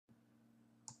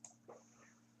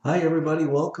Hi, everybody.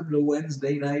 Welcome to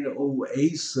Wednesday Night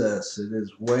Oasis. It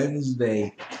is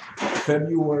Wednesday,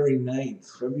 February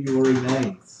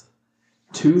 9th,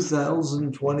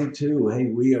 2022. Hey,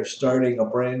 we are starting a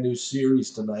brand new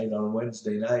series tonight on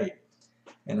Wednesday night,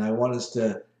 and I want us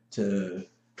to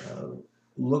uh,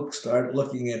 start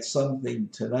looking at something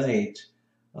tonight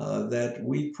that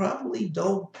we probably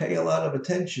don't pay a lot of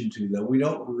attention to, that we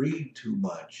don't read too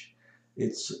much.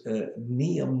 It's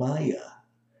Nehemiah.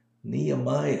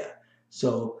 Nehemiah.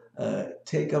 So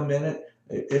take a minute.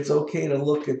 It's okay to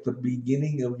look at the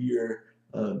beginning of your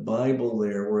Bible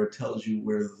there, where it tells you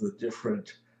where the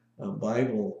different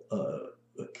Bible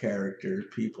character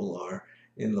people are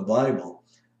in the Bible,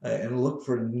 and look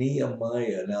for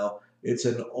Nehemiah. Now, it's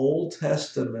an Old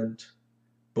Testament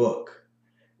book,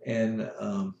 and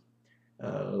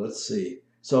let's see.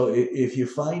 So if you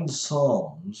find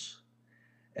Psalms,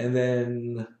 and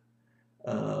then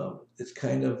it's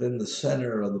kind of in the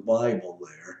center of the Bible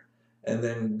there. And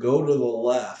then go to the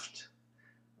left,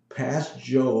 past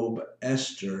Job,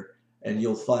 Esther, and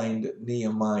you'll find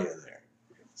Nehemiah there.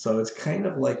 So it's kind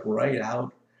of like right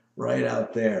out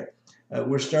there.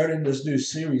 We're starting this new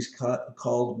series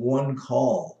called One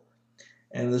Call,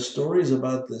 and the story is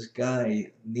about this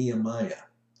guy Nehemiah.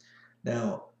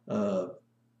 Now,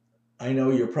 I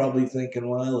know you're probably thinking,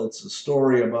 well, it's a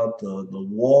story about the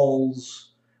walls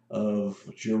of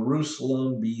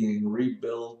Jerusalem being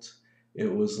rebuilt.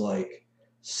 It was like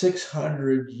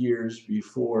 600 years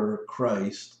before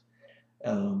Christ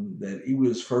that he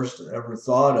was first ever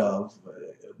thought of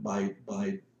by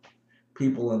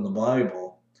people in the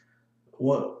Bible.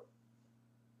 What?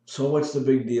 So what's the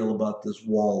big deal about this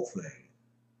wall thing?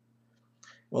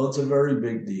 Well, it's a very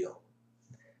big deal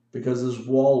because this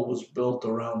wall was built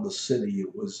around the city.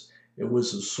 It was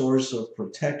a source of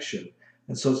protection.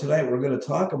 And so tonight we're going to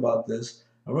talk about this,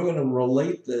 and we're going to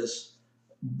relate this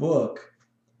book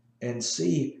and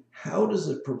see how does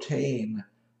it pertain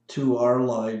to our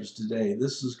lives today.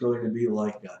 This is going to be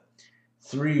like a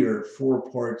 3 or 4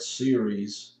 part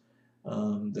series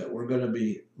that we're going to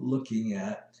be looking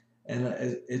at. And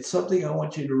it's something I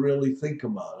want you to really think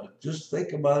about. Just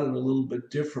think about it a little bit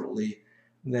differently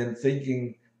than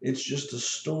thinking it's just a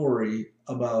story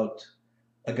about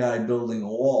a guy building a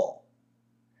wall,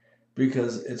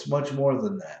 because it's much more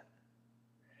than that.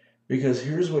 Because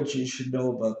here's what you should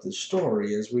know about the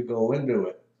story as we go into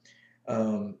it.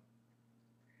 Um,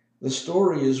 the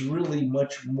story is really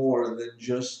much more than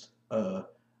just um,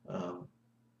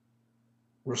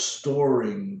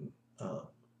 restoring a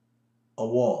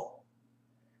wall.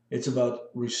 It's about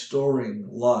restoring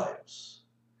lives.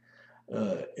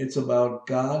 It's about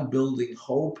God building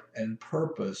hope and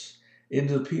purpose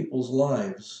into people's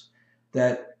lives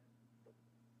that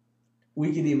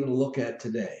we can even look at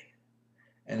today,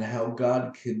 and how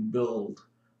God can build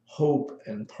hope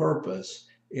and purpose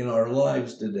in our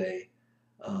lives today,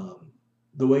 um,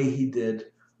 the way He did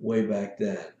way back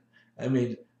then. I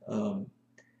mean, um,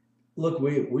 look,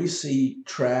 we see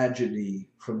tragedy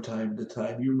from time to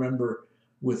time. You remember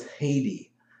with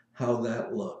Haiti, how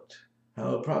that looked,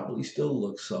 how it probably still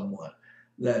looks somewhat.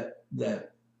 That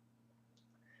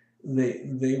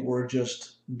they were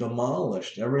just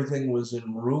demolished. Everything was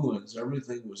in ruins.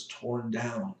 Everything was torn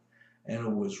down, and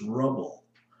it was rubble.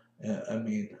 I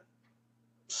mean,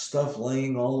 stuff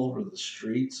laying all over the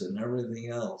streets and everything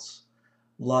else.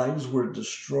 Lives were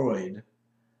destroyed,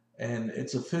 and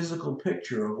it's a physical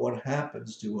picture of what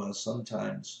happens to us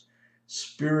sometimes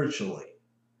spiritually.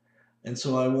 And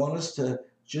so I want us to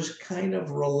just kind of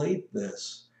relate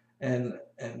this and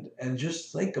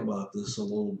just think about this a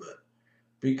little bit,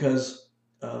 because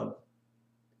uh,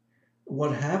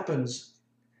 what happens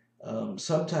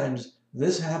sometimes,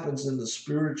 this happens in the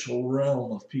spiritual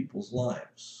realm of people's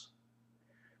lives.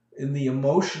 In the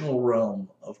emotional realm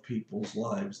of people's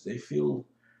lives, they feel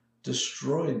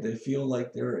destroyed. They feel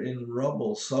like they're in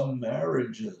rubble. Some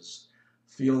marriages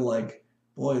feel like,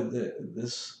 boy,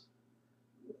 this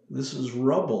is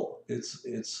rubble. It's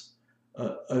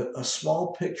a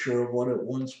small picture of what it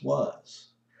once was.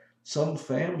 Some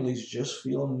families just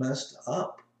feel messed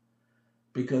up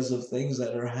because of things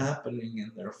that are happening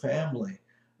in their family.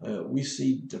 We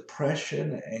see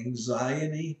depression,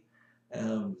 anxiety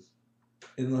um,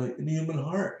 in the human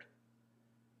heart.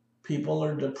 People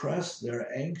are depressed,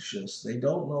 they're anxious, they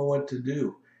don't know what to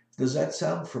do. Does that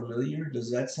sound familiar?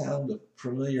 Does that sound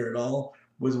familiar at all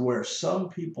with where some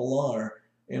people are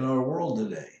in our world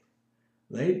today?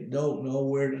 They don't know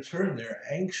where to turn, they're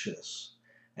anxious.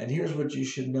 And here's what you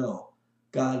should know: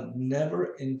 God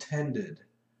never intended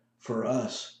for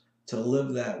us to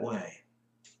live that way.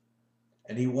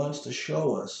 And He wants to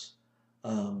show us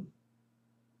um,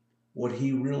 what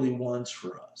he really wants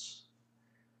for us.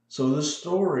 So this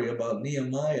story about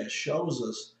Nehemiah shows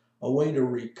us a way to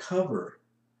recover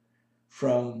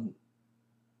from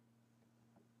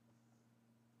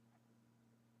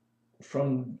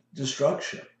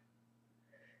destruction.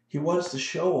 He wants to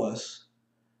show us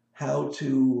how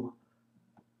to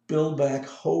build back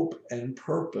hope and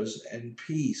purpose and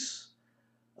peace,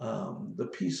 the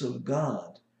peace of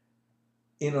God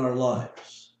in our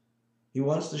lives. He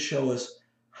wants to show us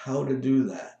how to do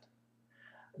that,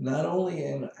 not only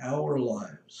in our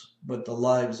lives, but the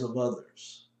lives of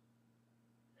others.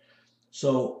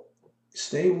 So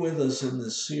stay with us in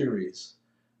this series,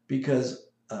 because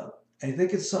I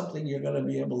think it's something you're going to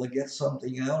be able to get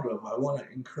something out of. I want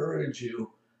to encourage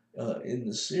you in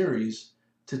the series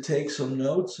to take some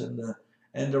notes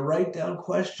and to write down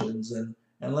questions, and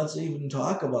let's even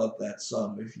talk about that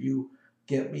some. If you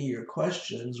get me your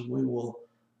questions, we will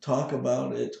talk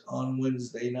about it on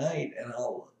Wednesday night, and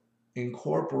I'll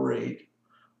incorporate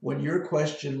what your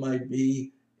question might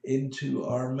be into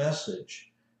our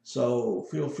message. So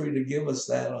feel free to give us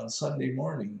that on Sunday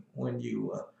morning when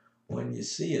you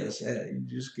see us. You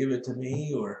just give it to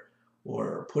me,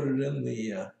 or put it in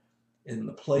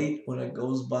the plate when it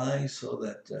goes by, so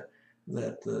that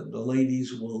the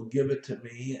ladies will give it to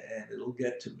me, and it'll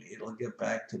get to me. It'll get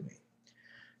back to me.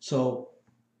 So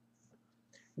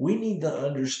we need to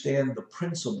understand the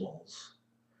principles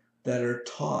that are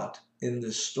taught in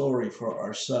this story for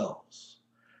ourselves,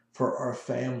 for our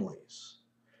families,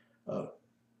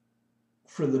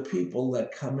 for the people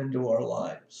that come into our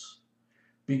lives,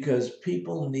 because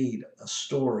people need a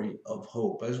story of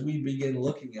hope. As we begin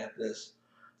looking at this,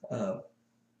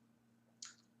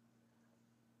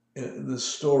 the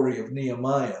story of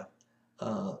Nehemiah,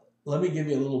 let me give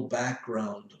you a little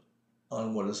background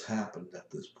on what has happened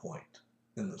at this point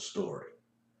in the story.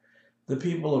 The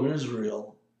people of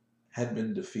Israel had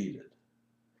been defeated,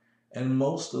 and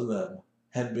most of them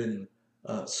had been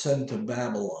sent to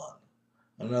Babylon,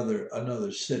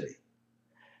 another city.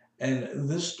 And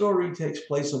this story takes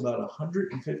place about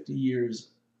 150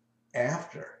 years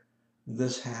after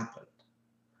this happened.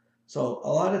 So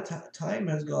a lot of time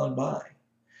has gone by.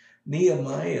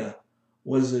 Nehemiah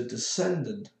was a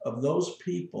descendant of those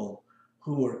people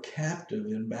who were captive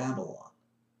in Babylon.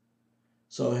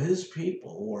 So his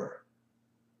people were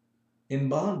in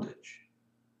bondage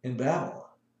in Babylon.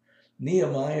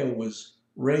 Nehemiah was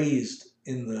raised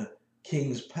in the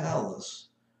king's palace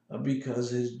because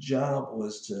his job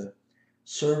was to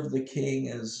serve the king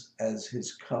as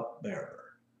his cupbearer.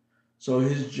 So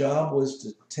his job was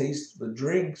to taste the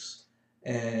drinks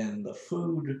and the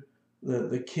food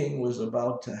that the king was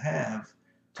about to have,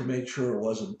 to make sure it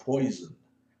wasn't poisoned.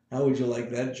 How would you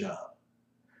like that job?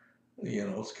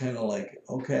 It's kind of like,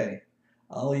 okay,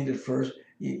 I'll eat it first.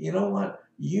 You know what?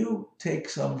 You take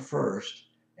some first,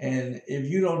 and if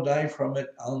you don't die from it,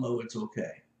 I'll know it's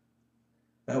okay.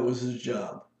 That was his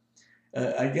job.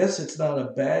 I guess it's not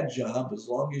a bad job as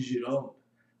long as you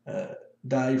don't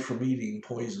die from eating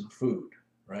poisoned food,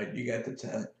 right? You got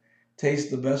to taste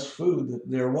the best food that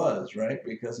there was, right?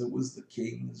 Because it was the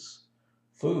king's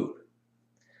food.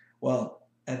 Well,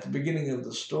 at the beginning of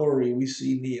the story, we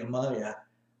see Nehemiah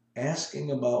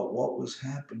asking about what was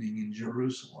happening in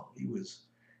Jerusalem.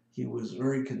 He was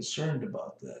very concerned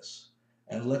about this.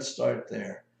 And let's start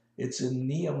there. It's in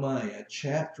Nehemiah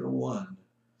chapter 1,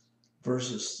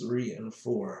 verses 3 and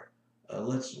 4.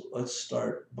 Let's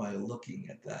start by looking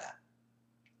at that.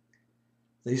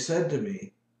 They said to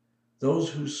me,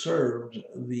 those who served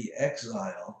the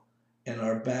exile and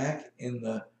are back in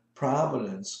the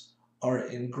province are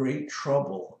in great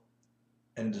trouble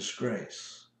and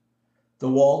disgrace. The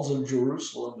walls of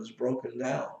Jerusalem is broken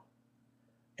down,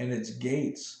 and its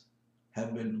gates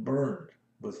have been burned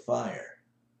with fire.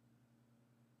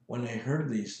 When I heard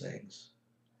these things,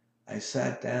 I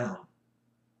sat down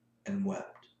and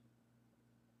wept.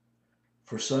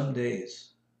 For some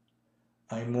days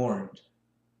I mourned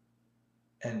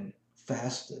and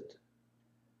fasted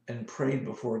and prayed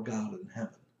before God in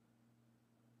heaven.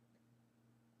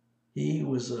 He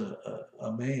was a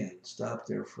man. Stop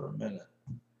there for a minute.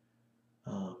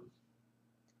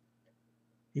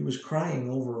 He was crying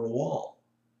over a wall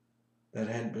that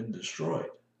had been destroyed.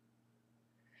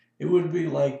 It would be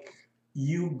like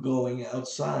you going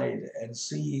outside and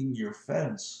seeing your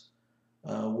fence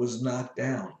was knocked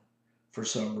down for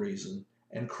some reason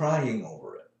and crying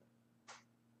over it.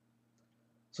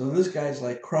 So this guy's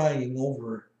like crying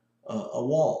over a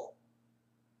wall.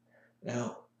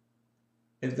 Now,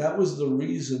 if that was the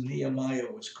reason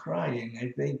Nehemiah was crying,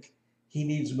 I think he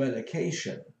needs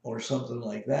medication or something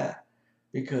like that,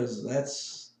 because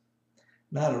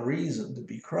not a reason to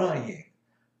be crying,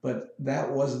 but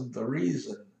that wasn't the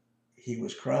reason he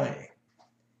was crying.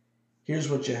 Here's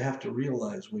what you have to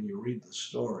realize when you read the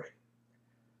story.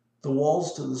 The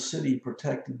walls to the city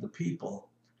protected the people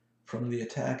from the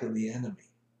attack of the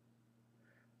enemy.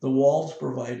 The walls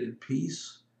provided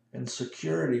peace and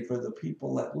security for the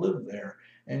people that lived there.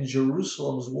 And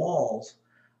Jerusalem's walls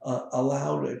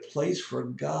allowed a place for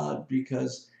God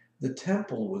because the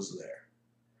temple was there.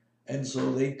 And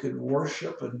so they could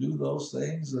worship and do those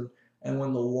things. And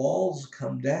when the walls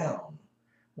come down,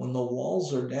 when the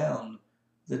walls are down,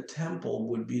 the temple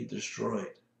would be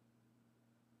destroyed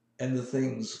and the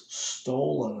things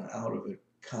stolen out of it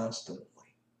constantly.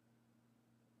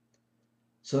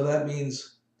 So that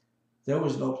means there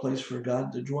was no place for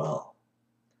God to dwell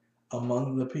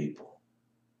among the people.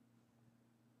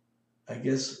 I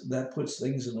guess that puts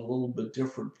things in a little bit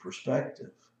different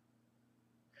perspective.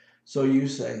 So you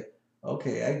say,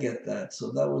 okay, I get that.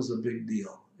 So that was a big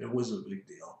deal. It was a big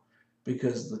deal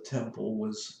because the temple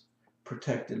was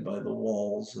protected by the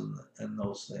walls and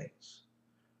those things.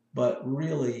 But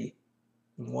really,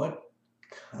 what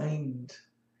kind,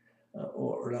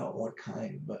 or not what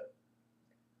kind, but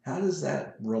how does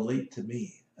that relate to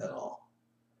me at all?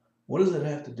 What does it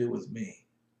have to do with me?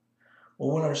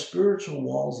 Well, when our spiritual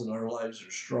walls in our lives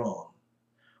are strong,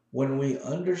 when we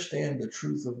understand the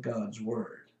truth of God's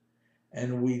word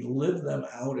and we live them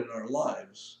out in our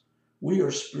lives, we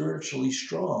are spiritually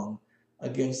strong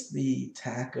against the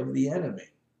attack of the enemy.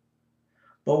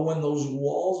 But when those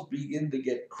walls begin to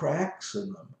get cracks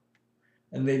in them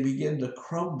and they begin to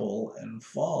crumble and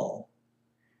fall,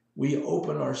 we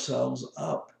open ourselves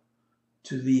up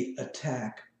to the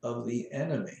attack of the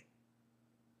enemy.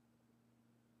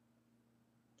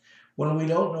 When we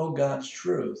don't know God's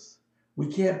truth, we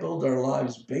can't build our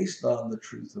lives based on the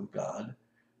truth of God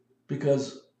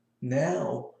because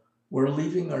now we're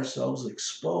leaving ourselves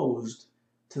exposed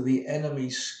to the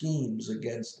enemy's schemes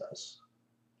against us.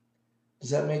 Does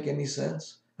that make any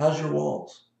sense? How's your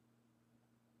walls?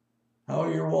 How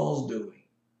are your walls doing?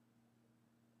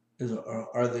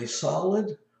 Are they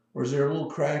solid or is there a little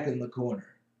crack in the corner?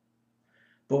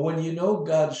 But when you know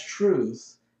God's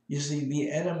truth, you see the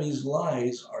enemy's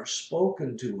lies are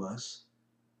spoken to us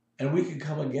and we can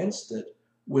come against it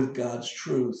with God's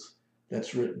truth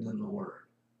that's written in the Word.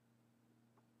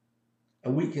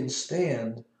 And we can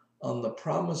stand on the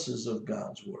promises of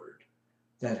God's Word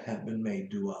that have been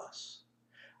made to us.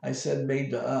 I said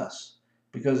made to us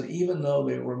because even though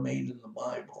they were made in the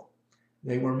Bible,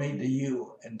 they were made to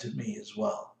you and to me as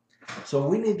well. So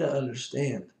we need to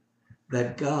understand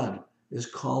that God is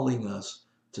calling us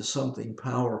to something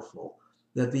powerful,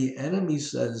 that the enemy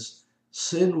says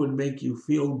sin would make you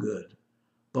feel good.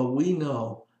 But we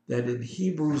know that in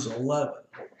Hebrews 11,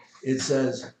 it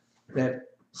says that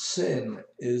sin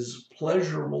is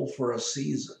pleasurable for a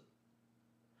season.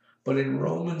 But in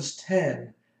Romans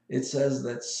 10, it says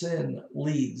that sin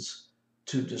leads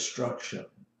to destruction.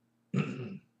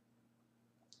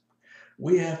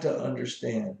 We have to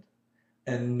understand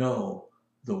and know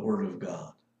the Word of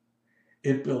God.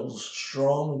 It builds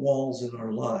strong walls in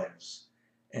our lives,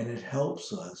 and it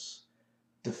helps us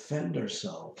defend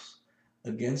ourselves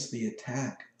against the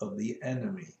attack of the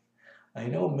enemy. I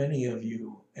know many of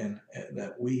you and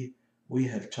that we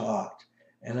have talked,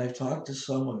 and I've talked to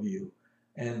some of you,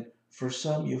 and for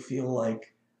some you feel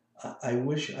like I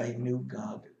wish I knew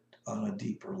God on a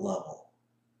deeper level.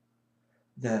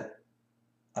 That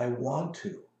I want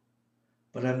to,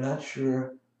 but I'm not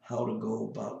sure how to go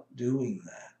about doing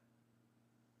that.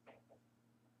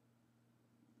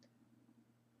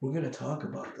 We're going to talk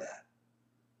about that.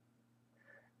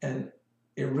 And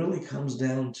it really comes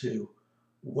down to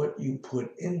what you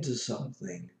put into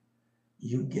something,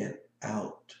 you get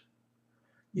out.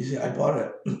 You see, I bought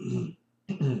a,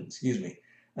 excuse me,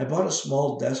 I bought a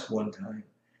small desk one time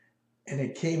and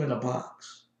it came in a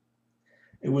box.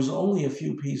 It was only a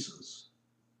few pieces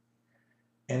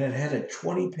and it had a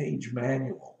 20-page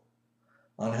manual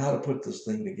on how to put this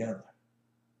thing together.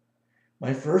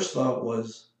 My first thought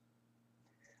was,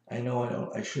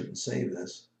 I shouldn't say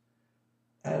this.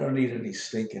 I don't need any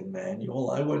stinking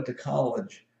manual. I went to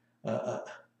college. What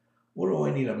do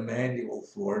I need a manual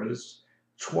for? This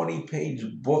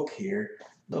 20-page book here.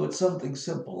 Though it's something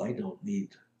simple, I don't need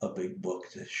a big book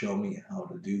to show me how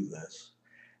to do this.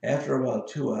 After about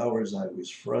 2 hours, I was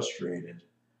frustrated.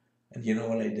 And you know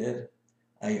what I did?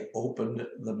 I opened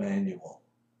the manual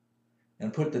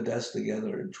and put the desk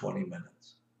together in 20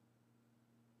 minutes.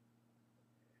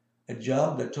 A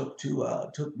job that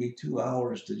took me 2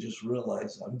 hours to just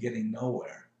realize I'm getting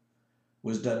nowhere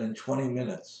was done in 20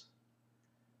 minutes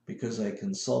because I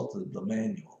consulted the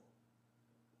manual.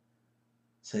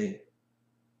 Say,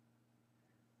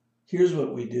 here's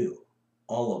what we do,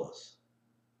 all of us.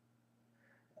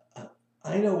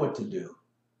 I know what to do.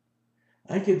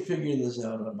 I can figure this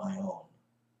out on my own.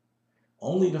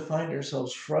 Only to find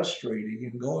ourselves frustrating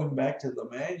and going back to the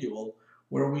manual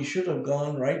where we should have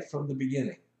gone right from the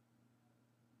beginning.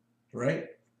 Right?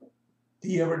 Do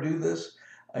you ever do this?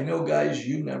 I know, guys,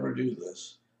 you never do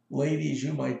this. Ladies,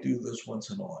 you might do this once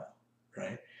in a while,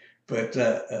 right? But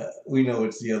we know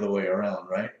it's the other way around,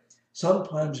 right?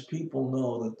 Sometimes people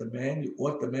know that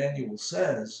what the manual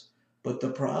says, but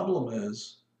the problem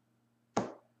is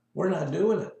we're not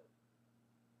doing it.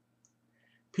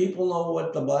 People know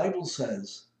what the Bible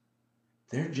says.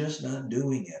 They're just not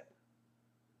doing it.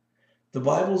 The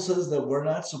Bible says that we're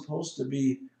not supposed to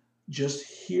be just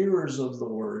hearers of the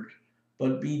word,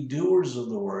 but be doers of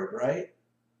the word, right?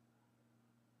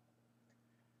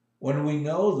 When we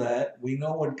know that, we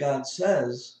know what God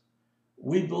says,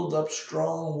 we build up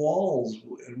strong walls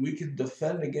and we can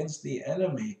defend against the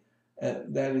enemy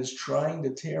that is trying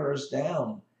to tear us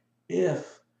down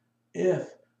if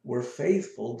we're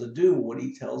faithful to do what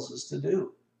he tells us to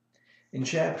do. In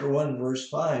chapter 1, verse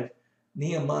 5,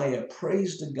 Nehemiah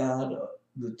prays to God,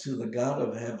 to the God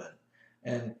of heaven,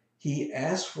 and he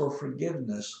asks for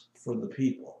forgiveness for the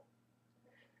people.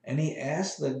 And he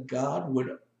asks that God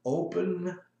would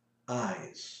open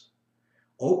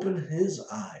his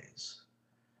eyes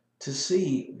to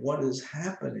see what is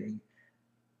happening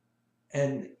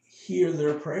and hear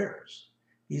their prayers.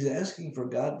 He's asking for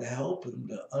God to help him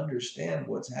to understand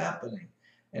what's happening.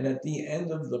 And at the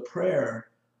end of the prayer,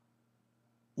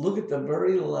 look at the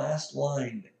very last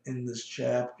line in this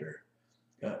chapter.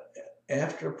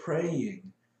 After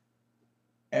praying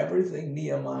everything,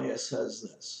 Nehemiah says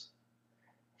this.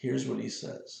 Here's what he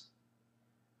says.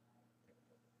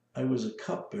 I was a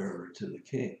cupbearer to the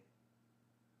king.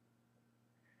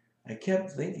 I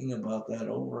kept thinking about that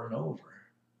over and over.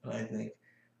 And I think,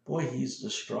 boy, he's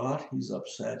distraught. He's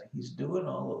upset. He's doing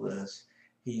all of this.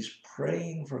 He's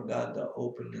praying for God to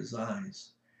open his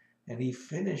eyes. And he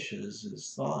finishes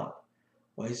his thought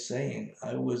by saying,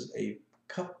 I was a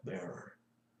cupbearer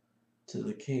to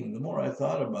the king. The more I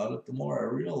thought about it, the more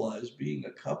I realized being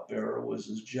a cupbearer was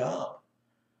his job.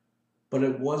 But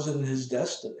it wasn't his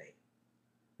destiny.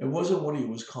 It wasn't what he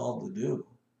was called to do.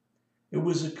 It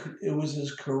was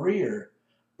his career,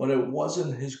 but it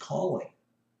wasn't his calling.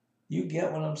 You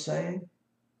get what I'm saying?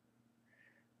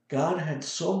 God had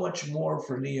so much more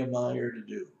for Nehemiah to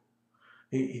do.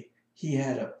 He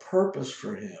had a purpose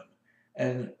for him,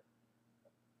 and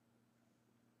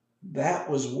that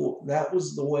was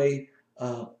the way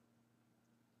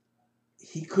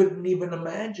he couldn't even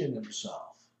imagine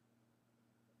himself,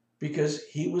 because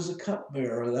he was a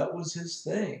cupbearer. That was his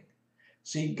thing.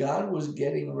 See, God was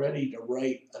getting ready to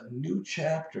write a new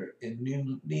chapter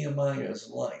in Nehemiah's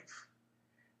life.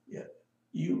 Yeah,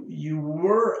 you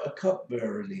were a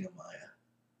cupbearer, Nehemiah,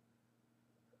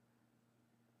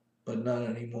 but not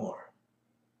anymore.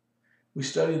 We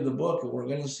studied the book, and we're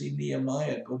going to see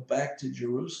Nehemiah go back to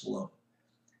Jerusalem,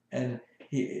 and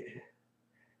he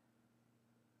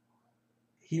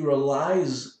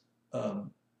relies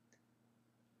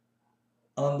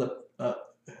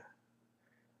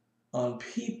on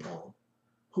people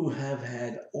who have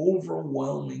had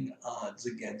overwhelming odds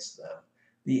against them.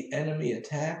 The enemy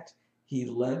attacked. He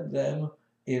led them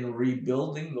in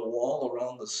rebuilding the wall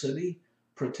around the city,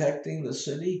 protecting the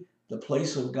city, the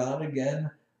place of God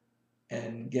again.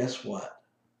 And guess what?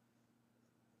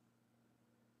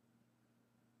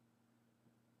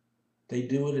 They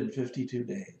do it in 52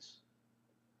 days.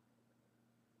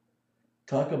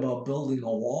 Talk about building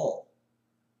a wall.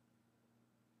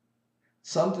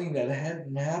 Something that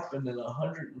hadn't happened in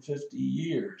 150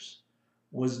 years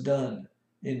was done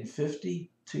in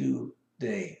 52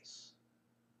 days.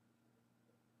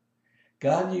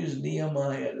 God used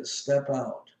Nehemiah to step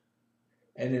out,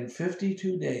 and in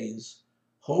 52 days,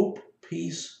 hope,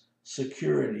 peace,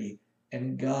 security,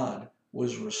 and God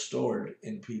was restored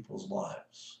in people's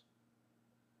lives.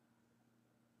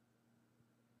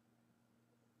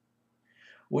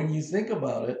 When you think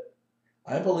about it,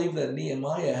 I believe that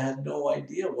Nehemiah had no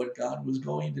idea what God was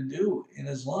going to do in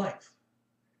his life.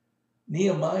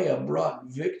 Nehemiah brought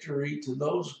victory to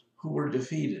those who were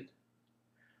defeated,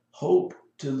 hope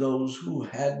to those who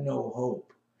had no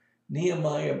hope.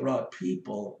 Nehemiah brought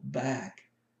people back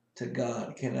to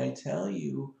God. Can I tell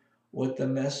you what the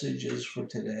message is for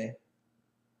today?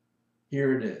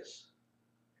 Here it is.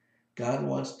 God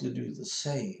wants to do the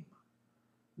same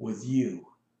with you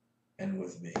and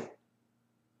with me.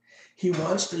 He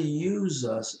wants to use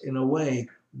us in a way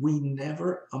we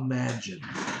never imagined.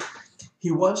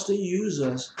 He wants to use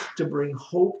us to bring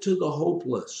hope to the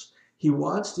hopeless. He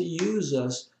wants to use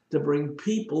us to bring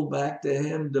people back to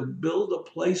him, to build a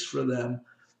place for them,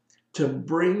 to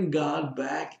bring God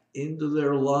back into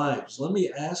their lives. Let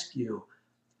me ask you,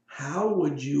 how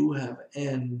would you have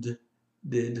ended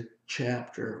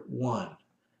chapter 1?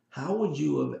 How would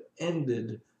you have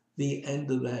ended the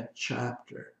end of that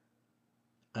chapter?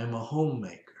 I'm a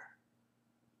homemaker.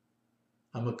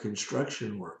 I'm a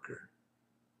construction worker.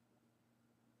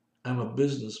 I'm a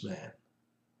businessman.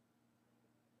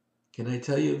 Can I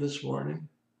tell you this morning?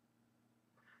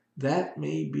 That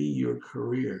may be your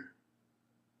career.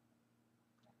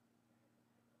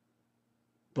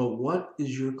 But what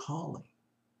is your calling?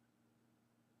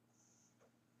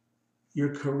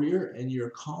 Your career and your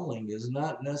calling is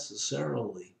not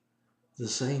necessarily the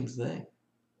same thing.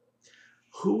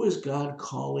 Who is God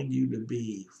calling you to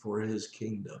be for his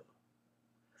kingdom?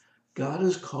 God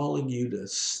is calling you to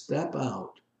step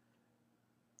out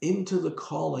into the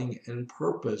calling and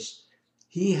purpose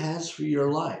he has for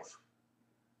your life,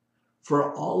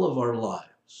 for all of our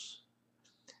lives.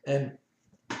 And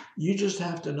you just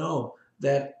have to know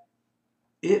that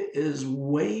it is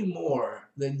way more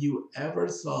than you ever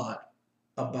thought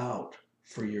about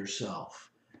for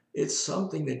yourself. It's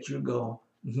something that you go,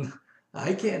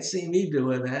 I can't see me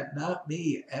doing that, not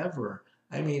me ever.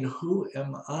 I mean, who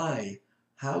am I?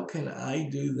 How can I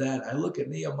do that? I look at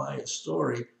Nehemiah's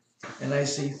story and I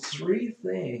see 3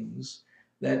 things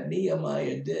that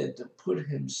Nehemiah did to put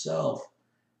himself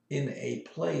in a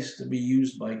place to be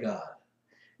used by God.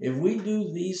 If we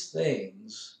do these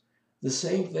things, the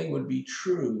same thing would be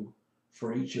true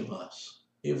for each of us.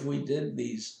 If we did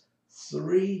these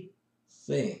 3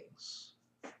 things,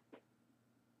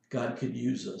 God could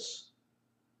use us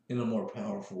in a more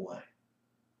powerful way.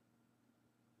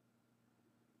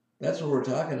 That's what we're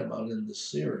talking about in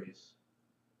this series.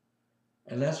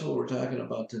 And that's what we're talking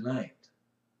about tonight.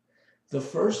 The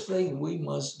first thing we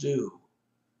must do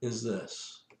is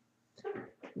this.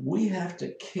 We have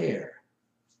to care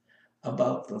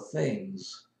about the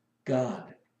things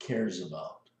God cares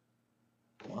about.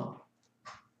 Wow.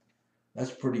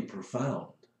 That's pretty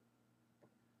profound.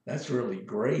 That's really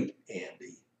great,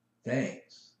 Andy.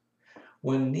 Thanks.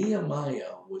 When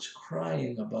Nehemiah was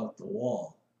crying about the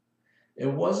wall, it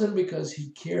wasn't because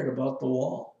he cared about the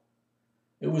wall.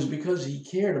 It was because he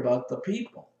cared about the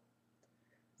people.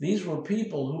 These were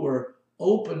people who were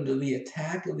open to the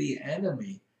attack of the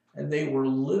enemy, and they were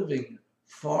living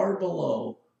far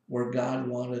below where God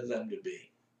wanted them to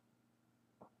be.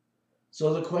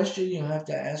 So the question you have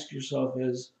to ask yourself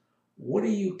is, what do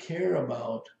you care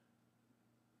about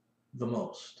the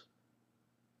most?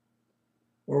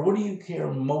 Or what do you care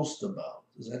most about?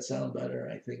 Does that sound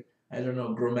better? I don't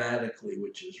know grammatically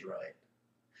which is right.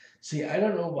 See, I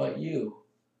don't know about you,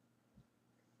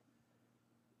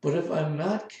 but if I'm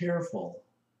not careful,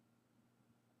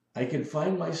 I can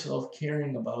find myself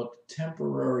caring about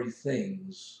temporary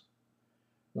things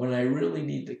when I really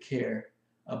need to care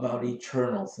about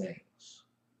eternal things.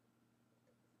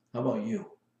 How about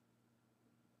you?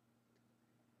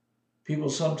 People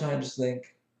sometimes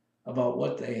think about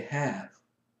what they have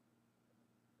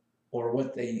or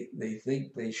what they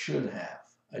think they should have,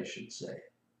 I should say.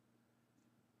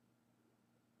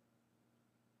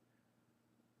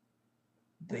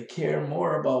 They care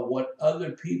more about what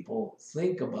other people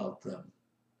think about them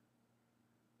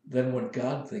than what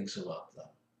God thinks about them.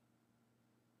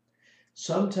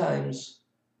 Sometimes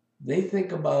they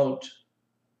think about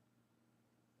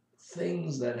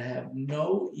things that have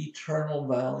no eternal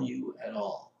value at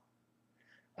all.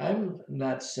 I'm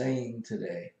not saying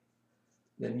today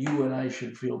that you and I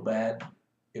should feel bad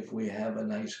if we have a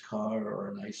nice car or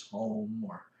a nice home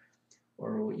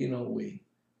or we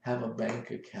have a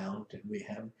bank account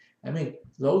and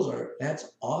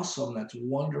that's awesome, that's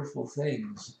wonderful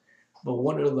things. But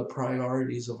what are the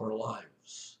priorities of our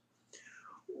lives?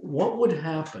 What would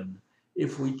happen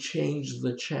if we changed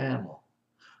the channel?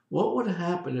 What would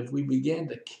happen if we began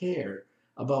to care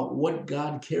about what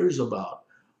God cares about?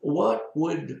 What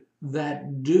would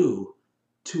that do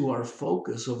to our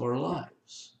focus of our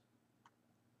lives?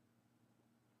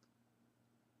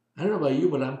 I don't know about you,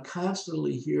 but I'm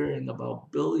constantly hearing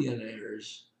about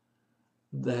billionaires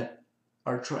that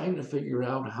are trying to figure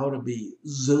out how to be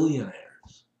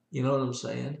zillionaires. You know what I'm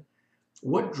saying?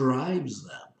 What drives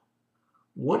them?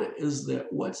 What's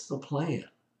the plan?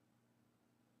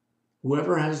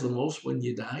 Whoever has the most when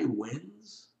you die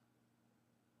wins?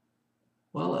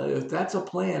 Well, if that's a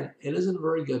plan, it isn't a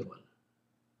very good one.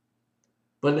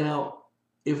 But now,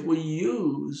 if we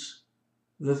use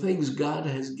the things God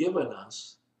has given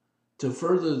us to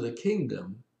further the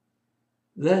kingdom,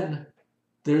 then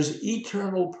There's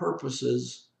eternal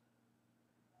purposes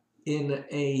in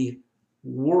a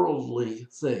worldly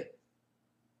thing.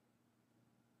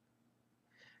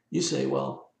 You say,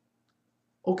 well,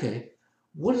 okay,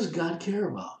 what does God care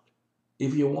about?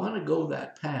 If you want to go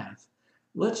that path,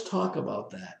 let's talk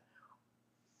about that.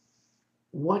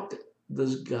 What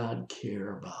does God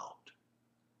care about?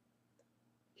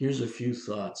 Here's a few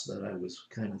thoughts that I was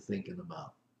kind of thinking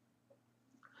about.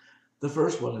 The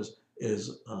first one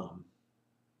is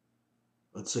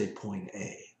let's say point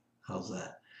A. How's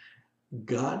that?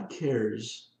 God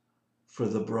cares for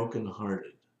the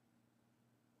brokenhearted.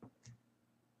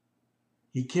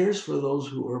 He cares for those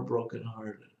who are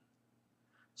brokenhearted.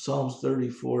 Psalms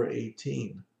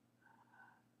 34:18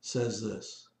 says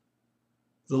this: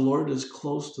 the Lord is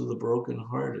close to the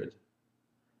brokenhearted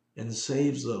and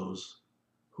saves those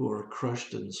who are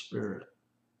crushed in spirit.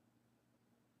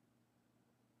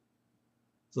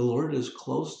 The Lord is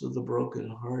close to the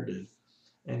brokenhearted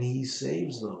and he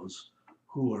saves those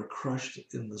who are crushed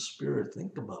in the spirit.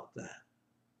 Think about that.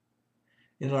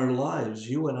 In our lives,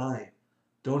 you and I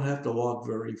don't have to walk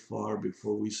very far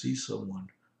before we see someone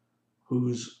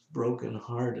who's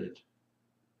brokenhearted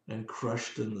and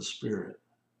crushed in the spirit.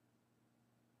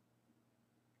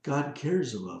 God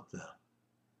cares about them.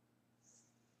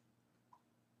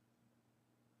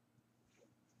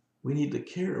 We need to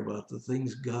care about the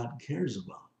things God cares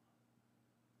about.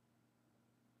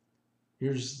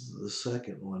 Here's the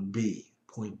second one, B,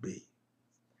 point B.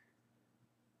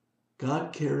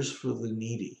 God cares for the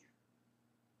needy,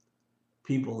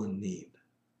 people in need.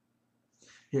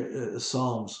 Here, in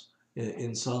Psalms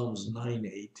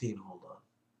 9:18, hold on.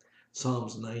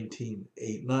 Psalms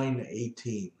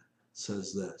 9:18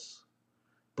 says this: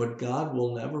 but God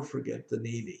will never forget the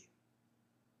needy.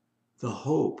 The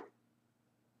hope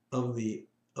of the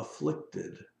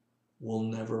afflicted will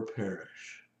never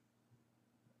perish.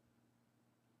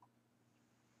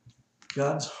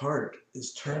 God's heart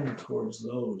is turned towards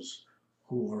those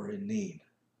who are in need.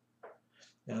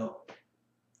 Now,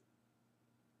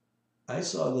 I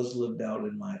saw this lived out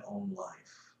in my own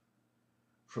life.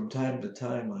 From time to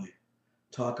time, I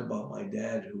talk about my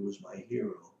dad, who was my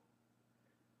hero.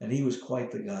 And he was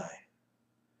quite the guy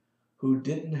who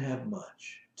didn't have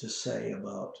much to say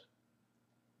about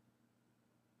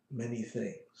many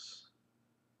things.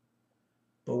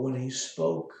 But when he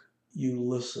spoke, you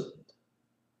listened,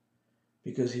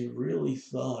 because he really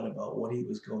thought about what he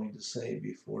was going to say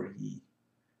before he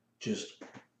just,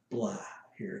 blah,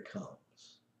 here it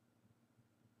comes.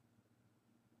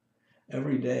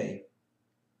 Every day,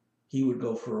 he would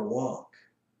go for a walk,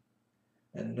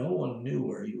 and no one knew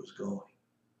where he was going.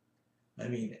 I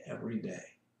mean, every day.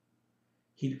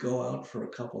 He'd go out for a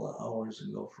couple of hours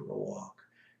and go for a walk.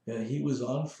 He was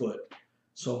on foot,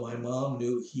 so my mom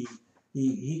knew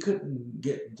he couldn't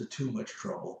get into too much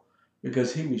trouble,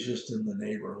 because he was just in the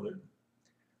neighborhood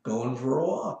going for a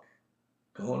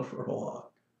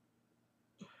walk.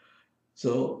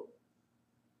 So,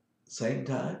 same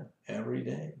time, every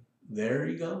day, there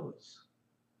he goes.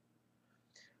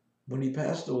 When he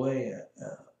passed away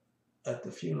at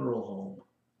the funeral home,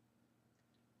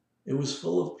 it was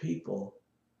full of people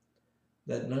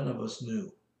that none of us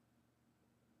knew.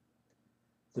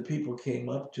 The people came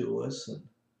up to us and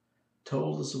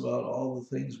told us about all the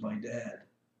things my dad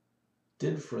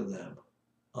did for them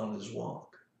on his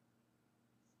walk.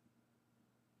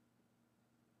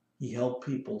 He helped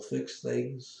people fix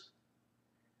things.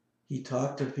 He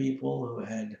talked to people who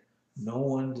had no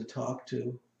one to talk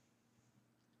to.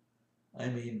 I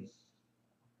mean,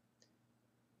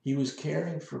 he was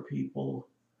caring for people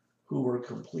who were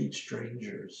complete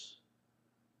strangers.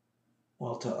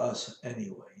 Well, to us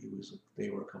anyway, they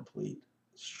were complete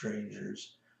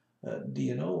strangers. Do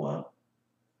you know what?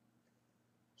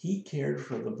 He cared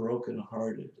for the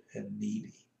brokenhearted and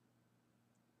needy.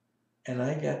 And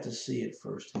I got to see it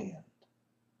firsthand.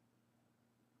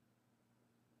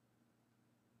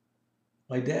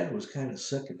 My dad was kind of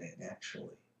sickening,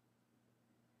 actually.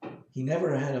 He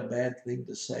never had a bad thing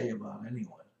to say about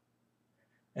anyone.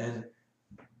 And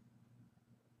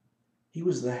he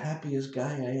was the happiest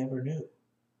guy I ever knew.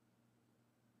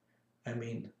 I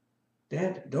mean,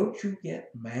 Dad, don't you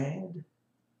get mad?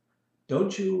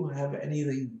 Don't you have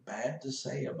anything bad to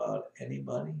say about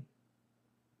anybody?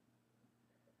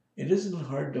 It isn't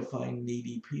hard to find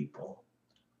needy people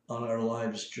on our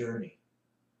life's journey,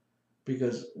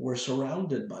 because we're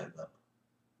surrounded by them.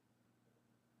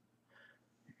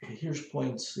 Here's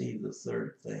point C, the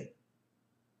third thing.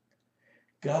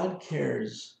 God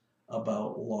cares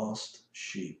about lost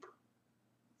sheep.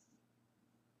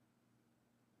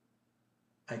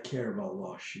 I care about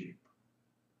lost sheep.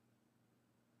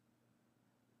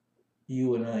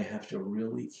 you and I have to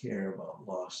really care about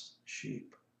lost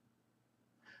sheep.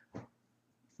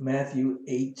 Matthew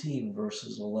 18,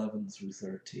 verses 11 through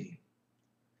 13.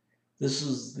 This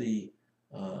is the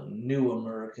New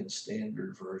American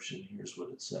Standard Version. Here's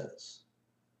what it says.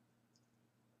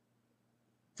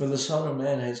 For the Son of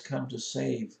Man has come to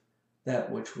save that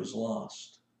which was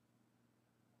lost.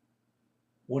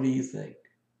 What do you think?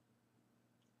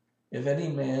 If any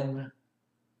man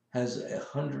has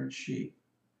 100 sheep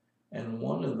and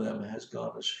one of them has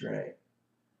gone astray,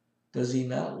 does he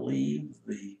not leave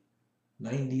the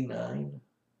 99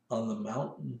 on the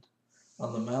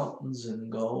mountains and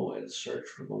go and search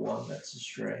for the one that's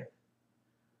astray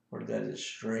or that is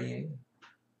straying?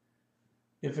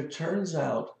 If it turns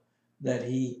out that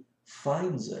he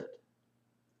finds it,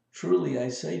 truly I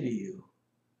say to you,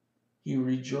 he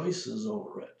rejoices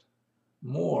over it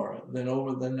more than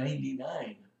over the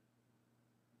 99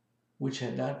 which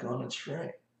had not gone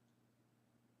astray.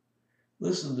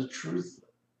 Listen, the truth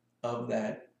of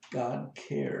that, God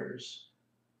cares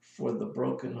for the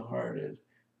brokenhearted,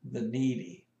 the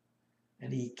needy,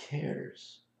 and he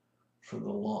cares for the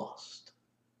lost.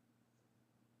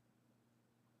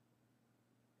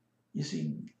 You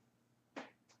see,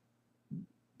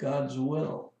 God's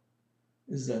will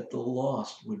is that the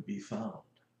lost would be found.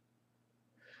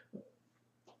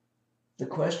 The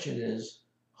question is,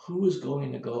 who is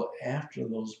going to go after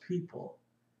those people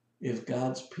if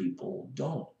God's people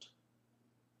don't?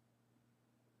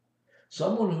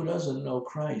 Someone who doesn't know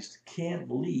Christ can't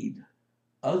lead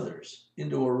others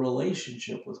into a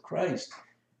relationship with Christ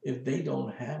if they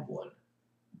don't have one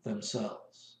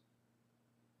themselves.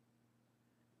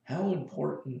 How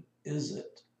important is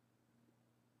it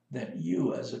that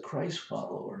you, as a Christ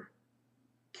follower,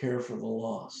 care for the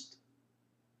lost?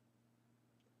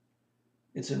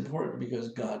 It's important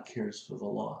because God cares for the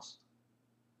lost.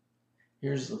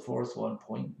 Here's the fourth one,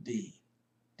 point D.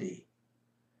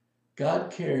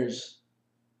 God cares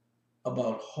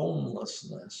about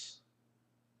homelessness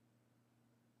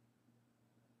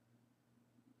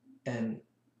and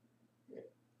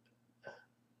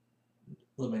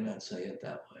let me not say it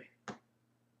that way.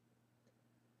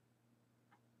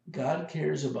 God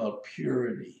cares about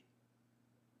purity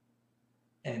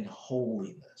and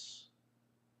holiness.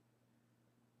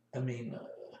 I mean,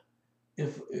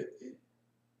 if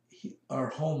our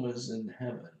home is in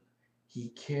heaven, he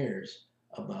cares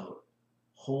about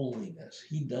holiness.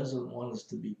 He doesn't want us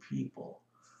to be people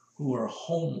who are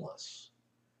homeless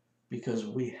because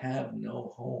we have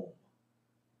no home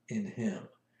in him.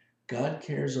 God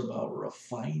cares about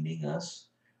refining us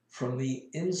from the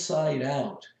inside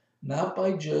out, not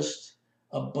by just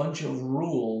a bunch of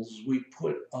rules we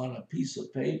put on a piece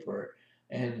of paper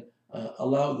and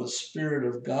allow the Spirit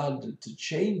of God to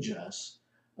change us.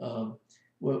 But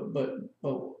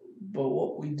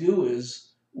what we do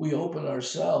is we open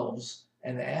ourselves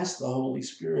and ask the Holy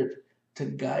Spirit to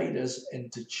guide us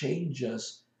and to change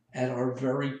us at our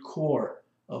very core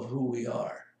of who we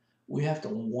are. We have to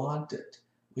want it.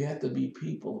 We have to be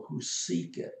people who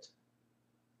seek it.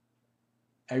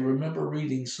 I remember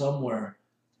reading somewhere,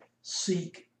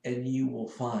 seek and you will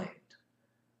find.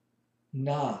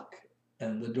 Knock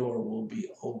and the door will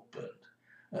be opened.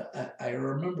 I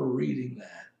remember reading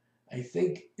that. I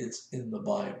think it's in the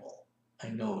Bible. I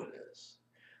know it is.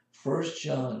 1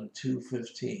 John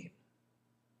 2:15.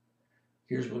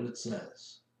 Here's what it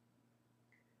says.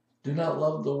 Do not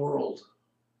love the world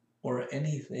or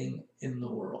anything in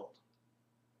the world.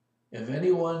 If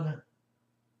anyone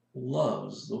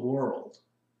loves the world,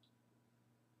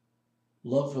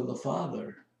 love for the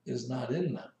Father is not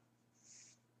in them.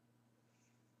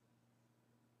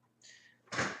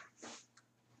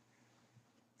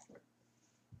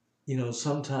 You know,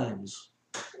 sometimes,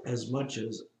 as much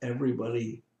as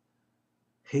everybody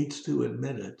hates to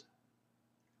admit it,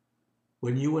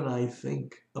 when you and I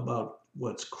think about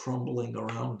what's crumbling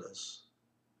around us,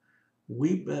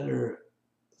 we better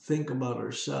think about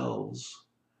ourselves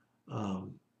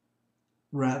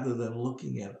rather than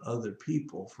looking at other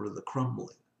people for the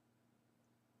crumbling.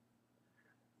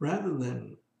 Rather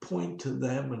than point to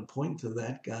them and point to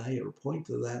that guy or point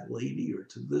to that lady or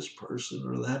to this person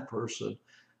or that person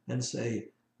and say,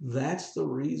 that's the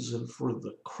reason for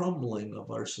the crumbling of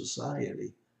our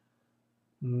society.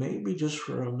 Maybe just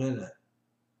for a minute,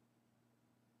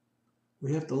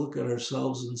 we have to look at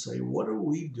ourselves and say, what are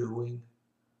we doing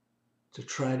to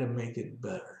try to make it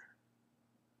better?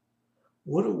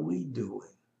 What are we doing?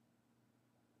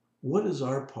 What is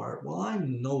our part? Well,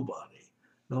 I'm nobody.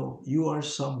 No, you are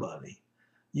somebody.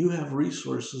 You have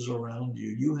resources around you.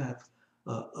 You have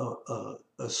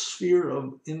a sphere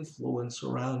of influence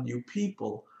around you,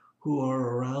 people who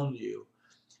are around you.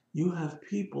 You have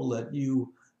people that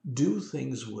you do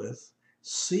things with,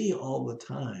 see all the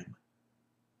time.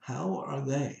 How are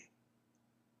they?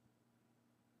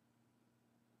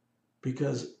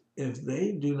 Because if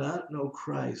they do not know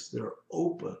Christ, they're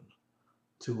open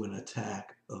to an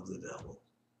attack of the devil.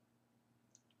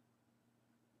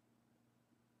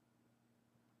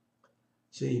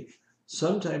 See,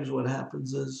 sometimes what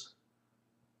happens is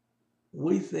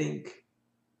we think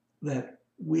that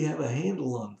we have a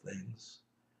handle on things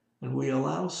and we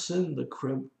allow sin to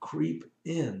creep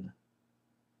in,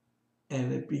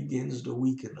 and it begins to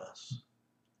weaken us.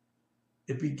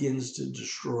 It begins to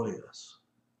destroy us.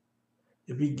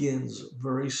 It begins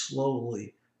very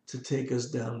slowly to take us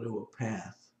down to a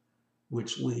path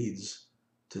which leads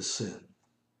to sin.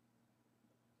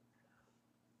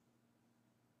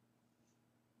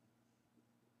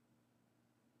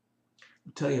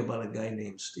 I'll tell you about a guy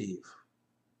named Steve.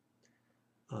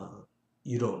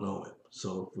 You don't know him.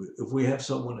 So if we have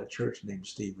someone at church named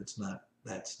Steve, it's not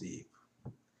that Steve.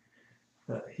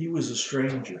 He was a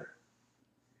stranger,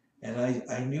 and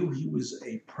I knew he was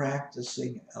a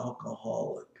practicing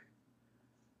alcoholic,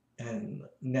 and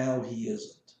now he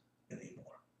isn't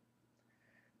anymore.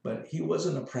 But he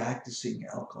wasn't a practicing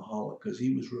alcoholic because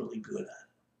he was really good at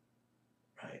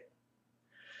it, right?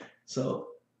 So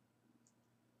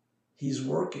he's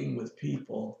working with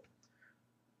people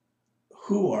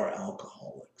who are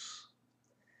alcoholics.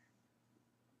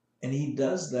 And he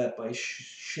does that by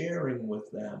sharing with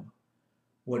them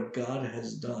what God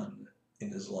has done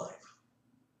in his life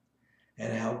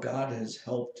and how God has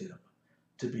helped him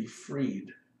to be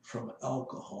freed from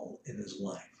alcohol in his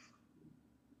life.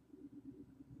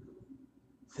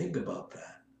 Think about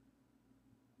that.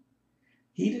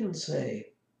 He didn't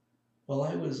say, well,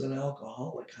 I was an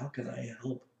alcoholic. How can I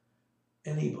help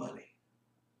anybody?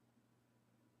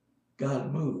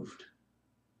 God moved.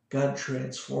 God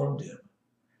transformed him.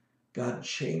 God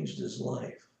changed his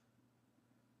life.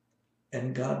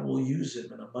 And God will use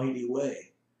him in a mighty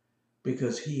way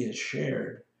because he has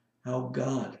shared how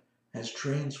God has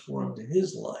transformed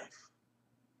his life,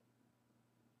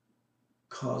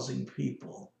 causing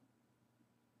people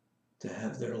to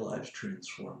have their lives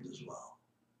transformed as well.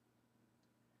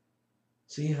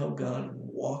 See how God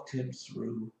walked him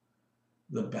through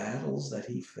the battles that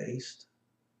he faced?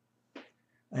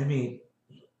 I mean,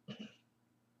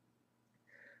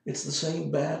 it's the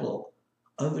same battle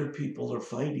other people are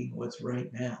fighting with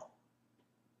right now.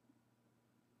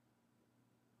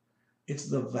 It's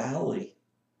the valley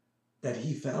that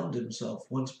he found himself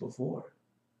once before.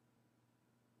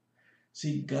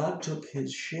 See, God took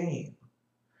his shame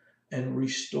and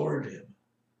restored him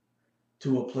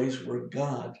to a place where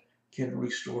God can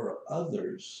restore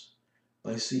others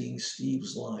by seeing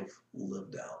Steve's life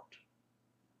lived out.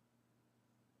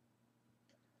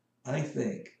 I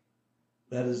think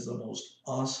that is the most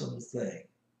awesome thing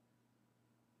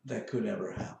that could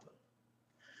ever happen.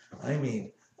 I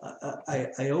mean,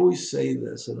 I always say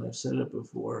this, and I've said it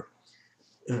before.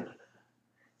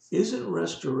 Isn't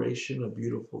restoration a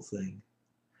beautiful thing?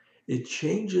 It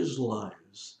changes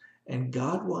lives, and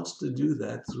God wants to do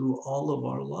that through all of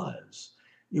our lives.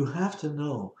 You have to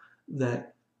know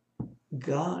that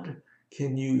God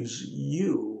can use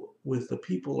you with the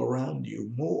people around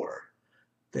you more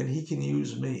than he can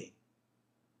use me.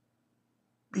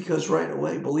 Because right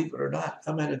away, believe it or not,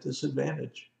 I'm at a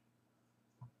disadvantage.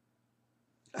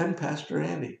 I'm Pastor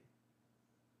Andy.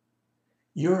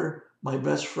 You're my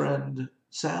best friend,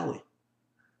 Sally.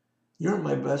 You're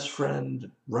my best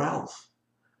friend, Ralph.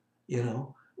 You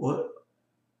know, what?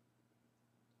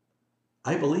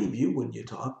 I believe you when you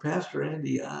talk. Pastor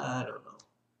Andy, I don't know.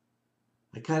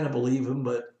 I kind of believe him,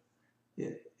 but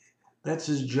that's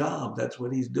his job. That's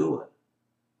what he's doing.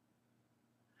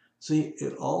 See,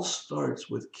 it all starts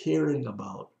with caring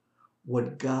about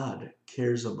what God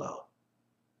cares about.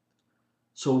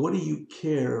 So what do you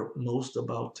care most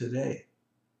about today?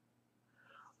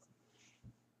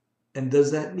 And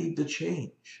does that need to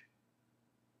change?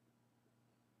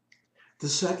 The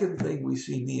second thing we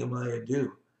see Nehemiah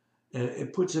do, and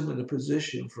it puts him in a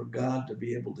position for God to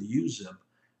be able to use him,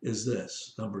 is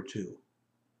this, number 2.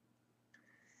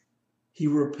 He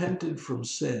repented from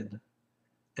sin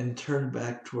and turned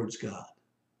back towards God.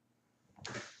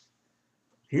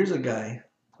 Here's a guy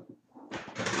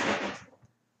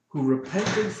who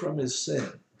repented from his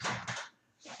sin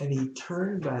and he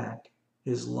turned back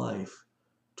his life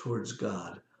towards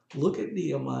God. Look at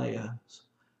Nehemiah.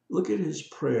 Look at his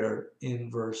prayer in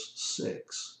verse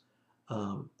 6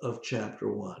 of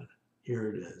chapter 1. Here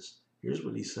it is. Here's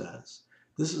what he says.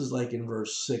 This is like in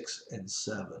verse 6 and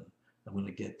 7. I'm going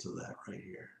to get to that right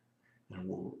here. And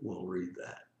we'll read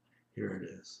that. Here it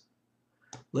is.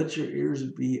 Let your ears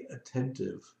be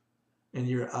attentive and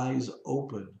your eyes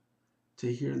open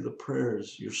to hear the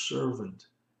prayers your servant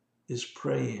is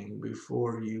praying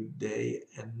before you day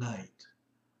and night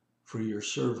for your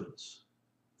servants,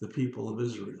 the people of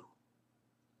Israel.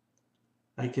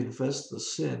 I confess the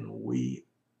sin we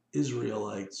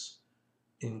Israelites,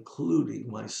 including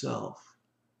myself,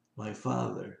 my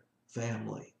father,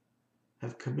 family,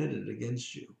 have committed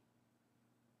against you.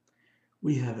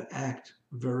 We have acted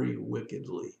very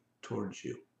wickedly towards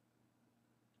you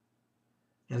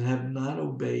and have not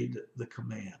obeyed the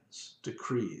commands,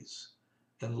 decrees,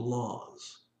 and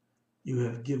laws you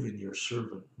have given your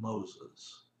servant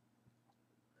Moses.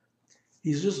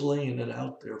 He's just laying it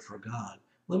out there for God.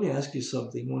 Let me ask you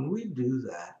something. When we do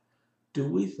that, do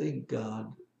we think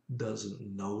God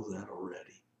doesn't know that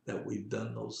already? That we've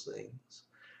done those things?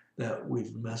 That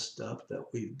we've messed up? That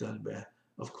we've done bad?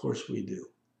 Of course we do.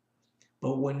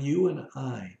 But when you and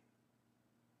I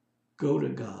go to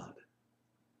God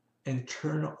and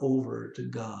turn over to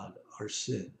God our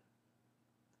sin,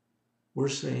 we're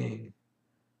saying,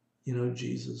 you know,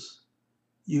 Jesus,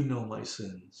 you know my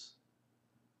sins.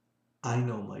 I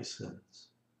know my sins.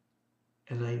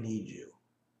 And I need you.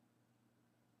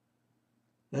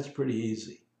 That's pretty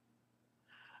easy.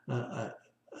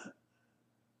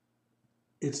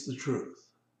 It's the truth.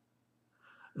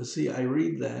 See, I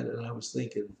read that and I was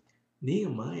thinking,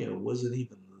 Nehemiah wasn't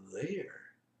even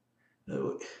there.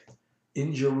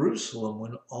 In Jerusalem,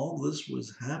 when all this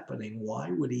was happening,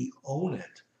 why would he own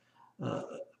it?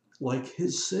 Like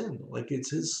his sin, like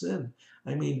it's his sin.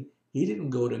 I mean, he didn't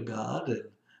go to God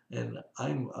and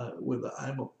I'm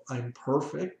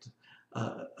perfect.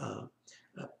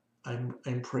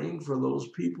 I'm praying for those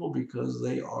people because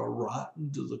they are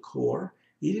rotten to the core.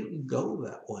 He didn't go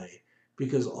that way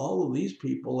because all of these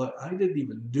people, I didn't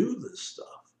even do this stuff.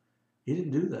 He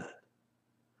didn't do that.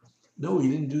 No,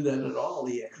 he didn't do that at all.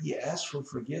 He asked for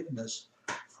forgiveness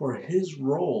for his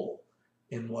role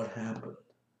in what happened.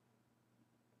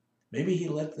 Maybe he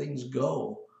let things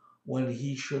go when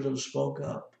he should have spoke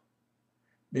up.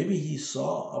 Maybe he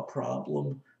saw a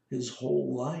problem his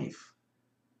whole life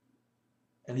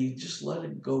and he just let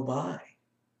it go by.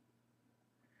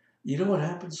 You know what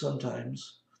happens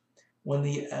sometimes? When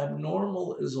the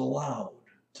abnormal is allowed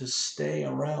to stay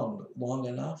around long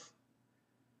enough,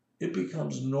 it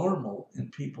becomes normal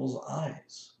in people's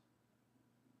eyes,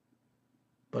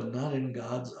 but not in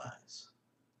God's eyes.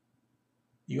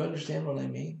 You understand what I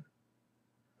mean?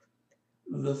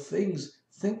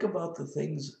 Think about the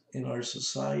things in our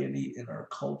society, in our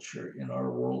culture, in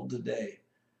our world today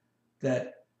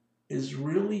that is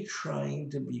really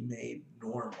trying to be made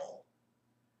normal.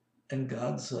 And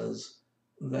God says,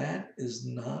 that is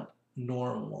not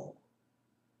normal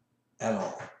at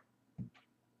all.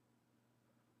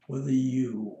 Whether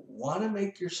you want to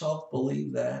make yourself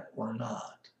believe that or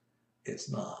not, it's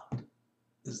not,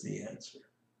 is the answer.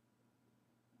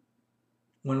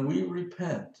 When we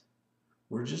repent,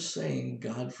 we're just saying,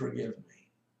 God, forgive me.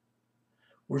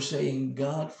 We're saying,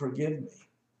 God, forgive me.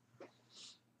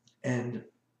 And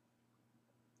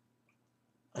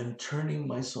I'm turning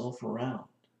myself around.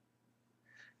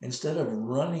 Instead of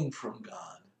running from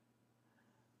God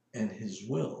and his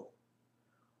will,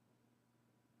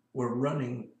 we're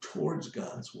running towards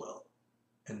God's will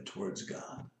and towards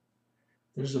God.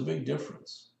 There's a big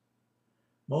difference.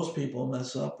 Most people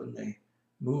mess up and they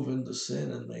move into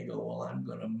sin and they go, well, I'm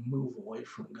going to move away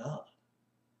from God.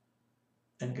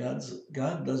 And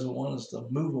God doesn't want us to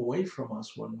move away from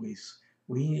us when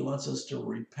he wants us to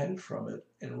repent from it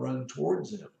and run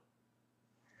towards him.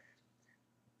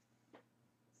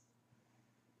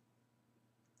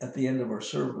 At the end of our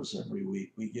service every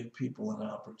week, we give people an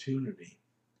opportunity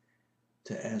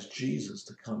to ask Jesus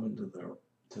to come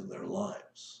into their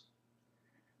lives.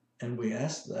 And we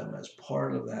ask them as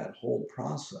part of that whole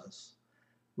process,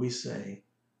 we say,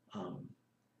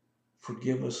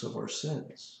 forgive us of our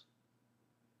sins.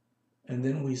 And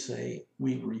then we say,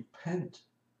 we repent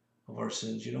of our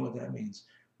sins. You know what that means?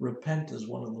 Repent is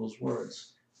one of those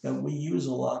words that we use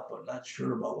a lot, but not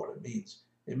sure about what it means.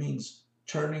 It means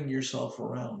turning yourself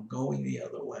around, going the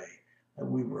other way. And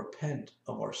we repent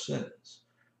of our sins.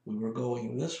 We were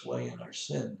going this way in our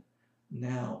sin.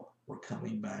 Now we're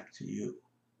coming back to you.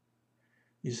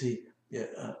 You see,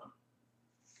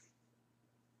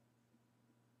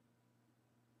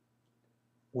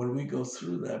 when we go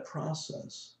through that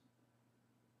process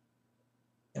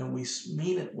and we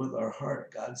mean it with our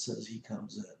heart, God says he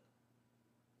comes in.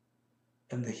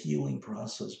 And the healing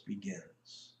process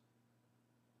begins.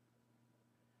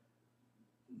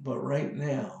 But right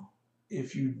now,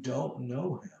 if you don't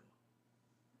know him,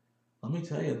 let me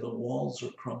tell you, the walls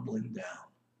are crumbling down.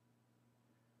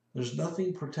 There's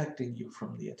nothing protecting you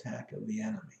from the attack of the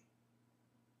enemy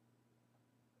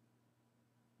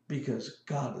because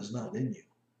God is not in you.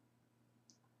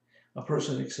 A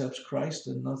person accepts Christ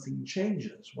and nothing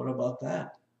changes. What about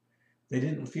that? They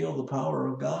didn't feel the power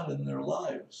of God in their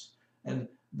lives, and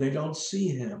they don't see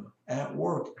Him at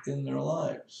work in their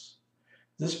lives.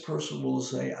 This person will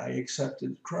say, I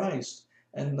accepted Christ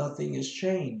and nothing has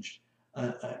changed.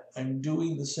 I'm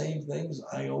doing the same things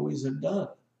I always have done.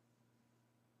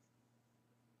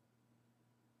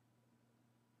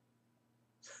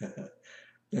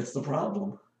 That's the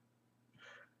problem.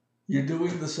 You're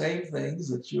doing the same things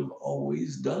that you've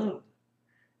always done.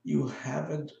 You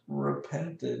haven't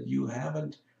repented. You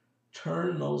haven't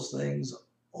turned those things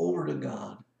over to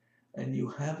God, and you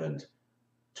haven't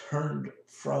turned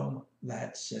from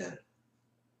that sin.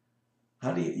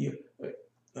 How do you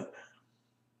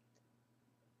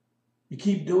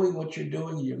keep doing what you're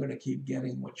doing, you're going to keep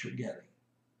getting what you're getting.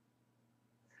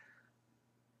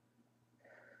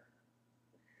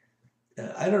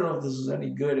 I don't know if this is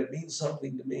any good. It means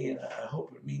something to me, and I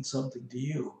hope it means something to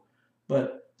you.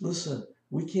 But listen,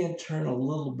 we can't turn a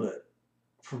little bit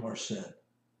from our sin.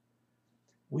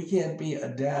 We can't be a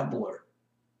dabbler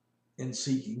in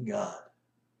seeking God.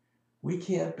 We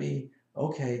can't be,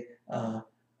 okay,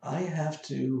 I have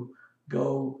to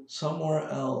go somewhere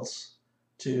else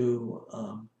to,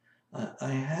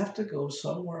 I have to go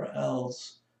somewhere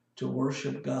else to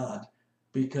worship God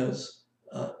because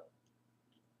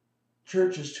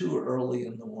church is too early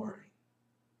in the morning,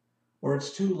 or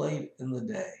it's too late in the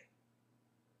day,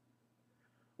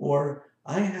 or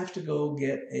I have to go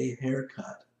get a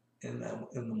haircut in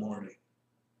the morning,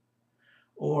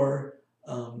 or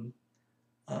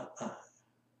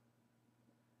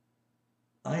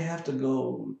I have to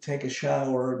go take a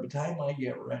shower. By the time I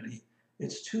get ready,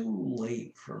 it's too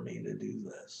late for me to do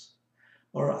this.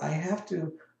 Or I have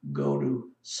to go to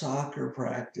soccer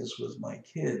practice with my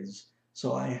kids,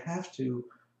 so I have to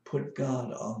put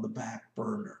God on the back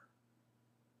burner.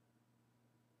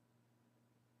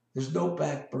 There's no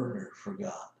back burner for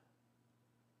God.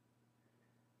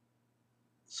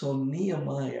 So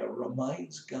Nehemiah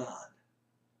reminds God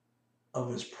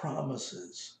of his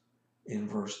promises in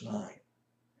verse 9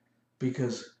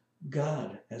 because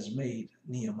God has made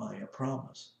Nehemiah a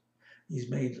promise. He's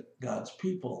made God's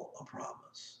people a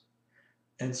promise.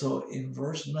 And so in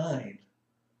verse 9,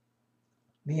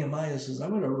 Nehemiah says, I'm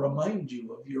going to remind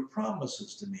you of your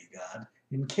promises to me, God,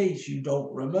 in case you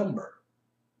don't remember.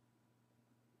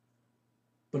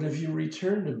 But if you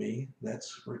return to me,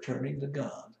 that's returning to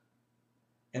God,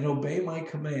 and obey my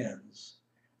commands,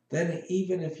 then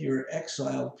even if your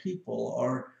exiled people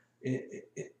are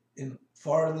in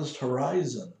farthest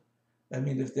horizon, I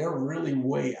mean, if they're really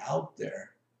way out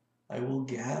there, I will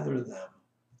gather them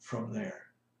from there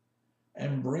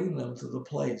and bring them to the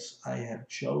place I have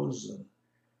chosen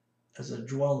as a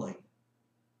dwelling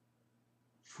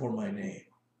for my name.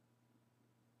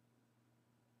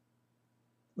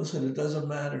 Listen, it doesn't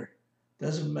matter. It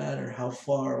doesn't matter how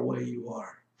far away you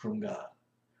are from God,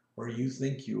 or you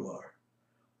think you are,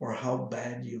 or how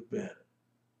bad you've been.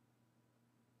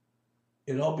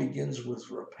 It all begins with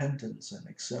repentance and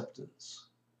acceptance.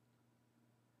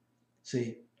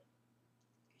 See,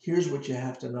 here's what you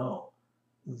have to know.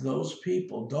 Those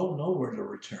people don't know where to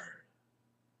return.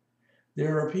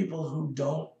 There are people who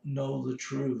don't know the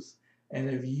truth. And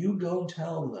if you don't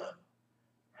tell them,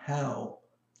 how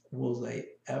will they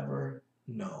ever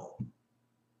know?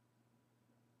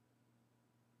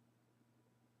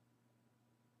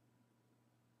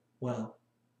 Well,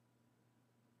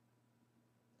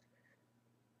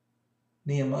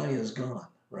 Nehemiah is gone,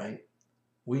 right?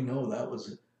 We know that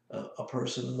was a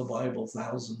person in the Bible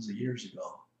thousands of years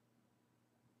ago.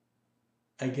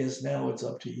 I guess now it's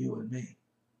up to you and me.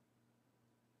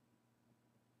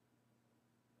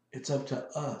 It's up to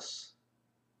us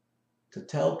to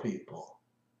tell people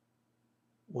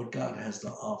what God has to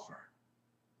offer.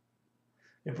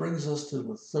 It brings us to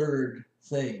the third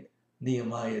thing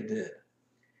Nehemiah did.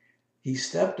 He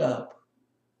stepped up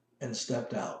and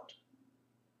stepped out.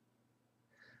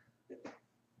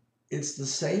 It's the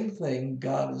same thing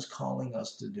God is calling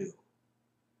us to do.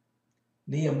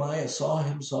 Nehemiah saw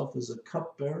himself as a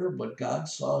cupbearer, but God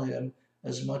saw him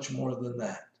as much more than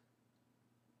that.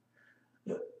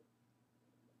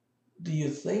 Do you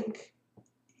think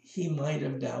he might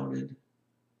have doubted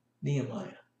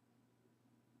Nehemiah?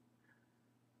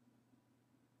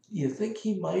 You think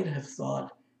he might have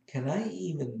thought, can I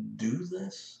even do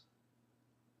this?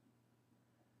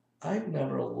 I've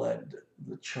never led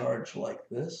the charge like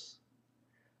this.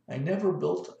 I never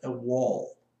built a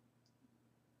wall.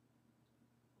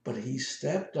 But he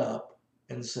stepped up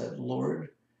and said,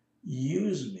 Lord,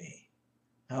 use me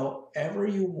however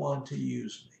you want to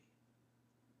use me.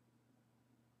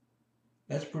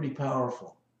 That's pretty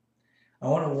powerful. I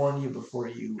want to warn you before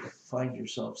you find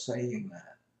yourself saying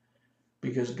that,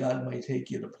 because God might take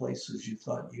you to places you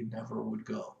thought you never would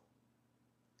go.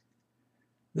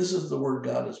 This is the word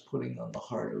God is putting on the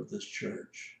heart of this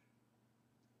church.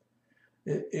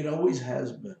 It always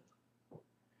has been.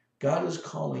 God is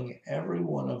calling every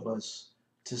one of us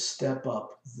to step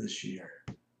up this year.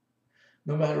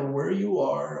 No matter where you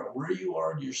are or where you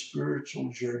are in your spiritual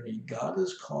journey, God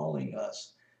is calling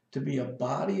us to be a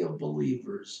body of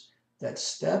believers that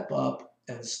step up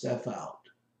and step out,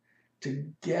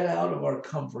 to get out of our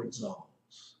comfort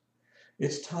zones.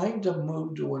 It's time to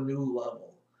move to a new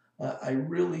level. I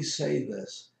really say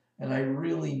this, and I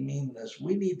really mean this.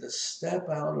 We need to step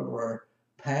out of our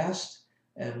past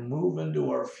and move into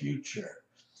our future.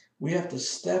 We have to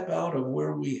step out of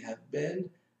where we have been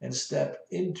and step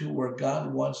into where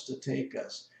God wants to take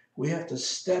us. We have to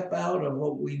step out of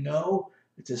what we know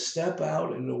to step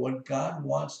out into what God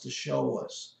wants to show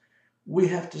us. We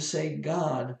have to say,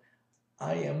 God,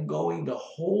 I am going to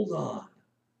hold on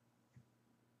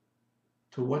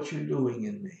to what you're doing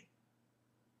in me,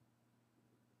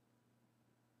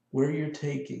 where you're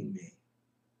taking me,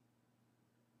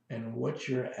 and what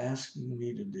you're asking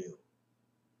me to do.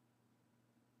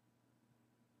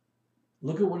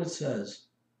 Look at what it says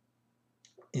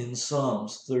in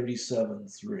Psalms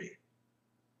 37:3.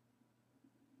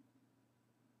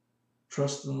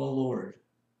 Trust in the Lord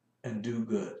and do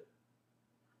good.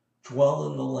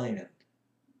 Dwell in the land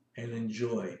and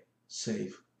enjoy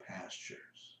safe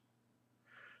pastures.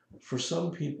 For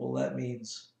some people, that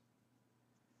means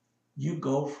you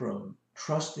go from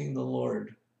trusting the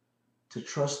Lord to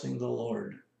trusting the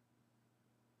Lord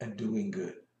and doing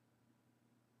good.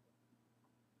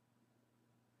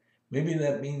 Maybe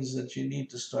that means that you need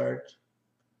to start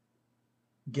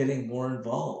getting more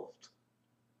involved.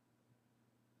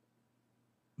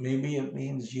 Maybe it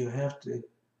means you have to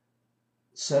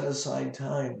set aside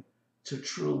time to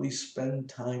truly spend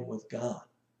time with God.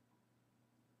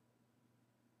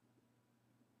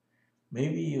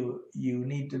 Maybe you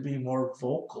need to be more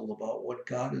vocal about what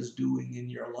God is doing in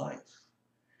your life.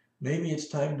 Maybe it's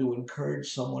time to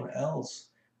encourage someone else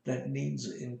that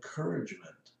needs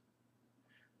encouragement.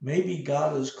 Maybe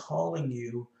God is calling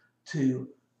you to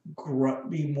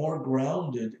be more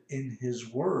grounded in His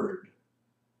Word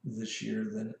this year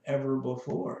than ever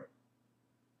before.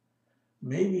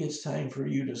 Maybe it's time for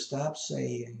you to stop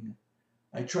saying,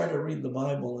 I try to read the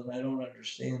Bible and I don't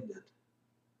understand it,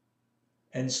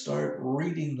 and start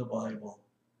reading the Bible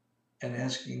and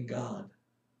asking God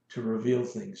to reveal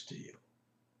things to you.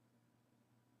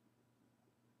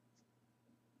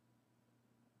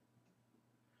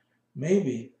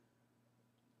 Maybe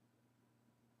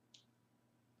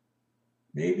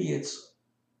it's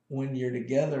when you're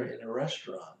together in a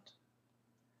restaurant,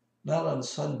 not on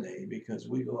Sunday because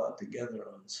we go out together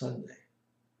on Sunday.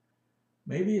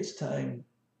 Maybe it's time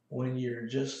when you're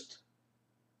just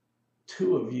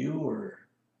two of you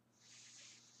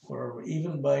or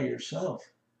even by yourself.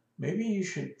 Maybe you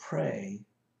should pray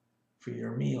for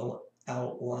your meal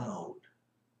out loud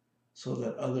so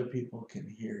that other people can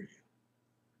hear you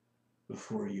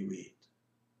before you eat.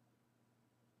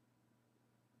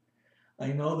 I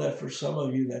know that for some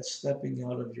of you, that's stepping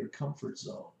out of your comfort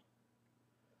zone.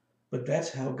 But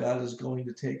that's how God is going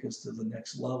to take us to the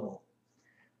next level.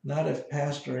 Not if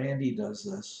Pastor Andy does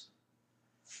this,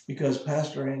 because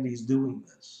Pastor Andy's doing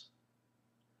this.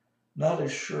 Not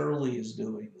if Shirley is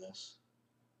doing this,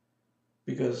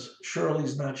 because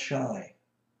Shirley's not shy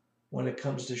when it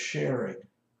comes to sharing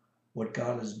what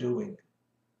God is doing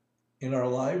in our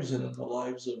lives and in the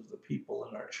lives of the people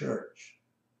in our church.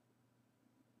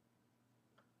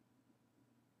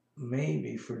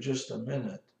 Maybe for just a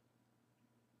minute,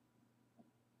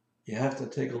 you have to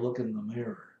take a look in the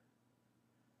mirror.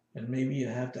 And maybe you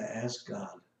have to ask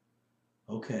God,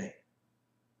 okay,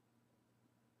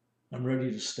 I'm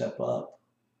ready to step up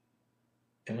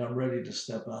and I'm ready to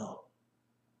step out.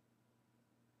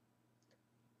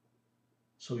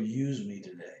 So use me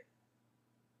today.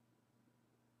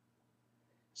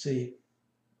 See,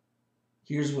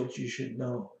 here's what you should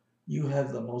know. You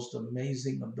have the most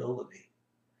amazing ability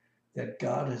that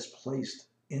God has placed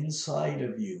inside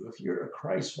of you. If you're a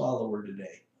Christ follower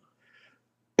today,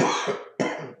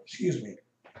 excuse me,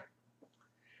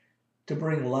 to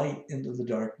bring light into the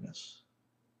darkness,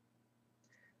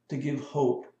 to give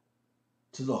hope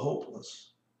to the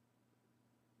hopeless,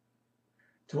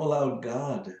 to allow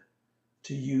God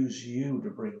to use you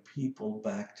to bring people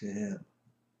back to Him.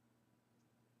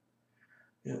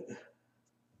 You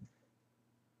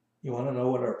want to know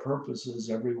what our purpose is?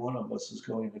 Every one of us is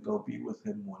going to go be with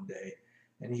him one day,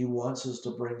 and he wants us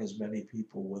to bring as many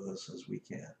people with us as we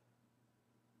can.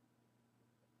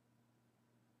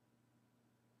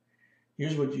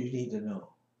 Here's what you need to know.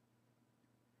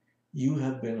 You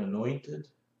have been anointed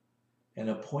and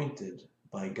appointed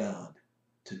by God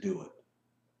to do it.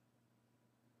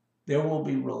 There will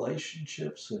be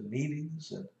relationships and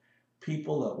meetings and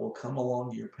people that will come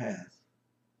along your path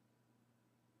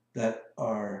that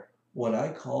are what I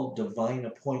call divine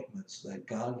appointments that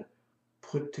God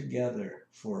put together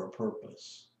for a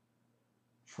purpose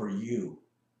for you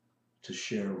to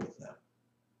share with them.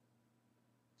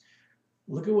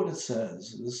 Look at what it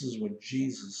says. This is what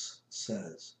Jesus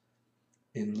says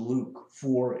in Luke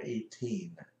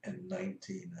 4:18 and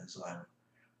 19 as I'm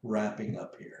wrapping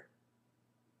up here.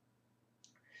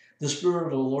 The Spirit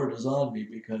of the Lord is on me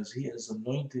because he has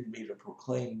anointed me to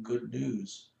proclaim good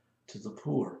news to the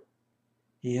poor.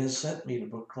 He has sent me to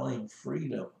proclaim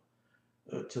freedom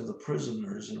to the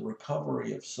prisoners and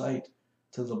recovery of sight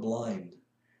to the blind,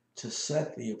 to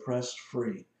set the oppressed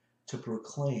free, to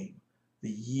proclaim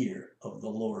the year of the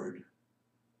Lord's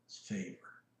favor.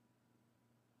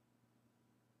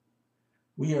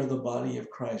 We are the body of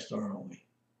Christ, aren't we?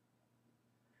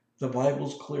 The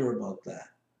Bible's clear about that.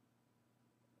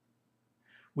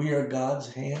 We are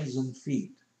God's hands and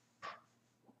feet.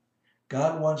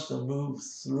 God wants to move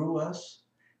through us.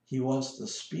 He wants to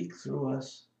speak through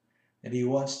us. And he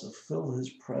wants to fill his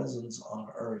presence on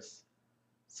earth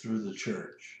through the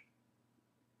church.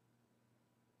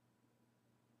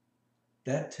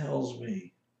 That tells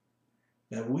me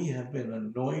that we have been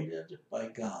anointed by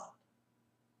God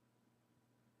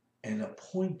and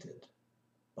appointed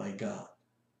by God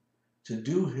to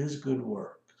do his good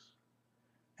works.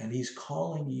 And he's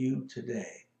calling you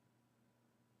today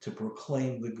to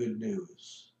proclaim the good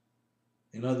news.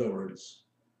 In other words,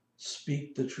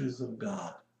 speak the truth of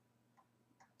God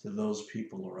to those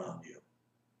people around you.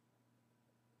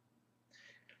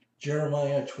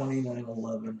 Jeremiah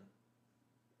 29:11,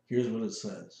 here's what it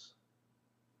says.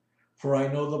 For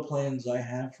I know the plans I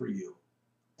have for you,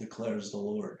 declares the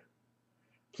Lord.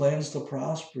 Plans to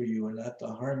prosper you and not to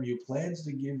harm you, plans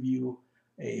to give you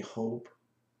a hope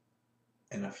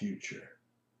and a future.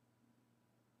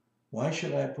 Why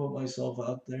should I put myself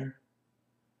out there?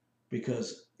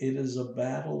 Because it is a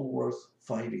battle worth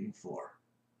fighting for.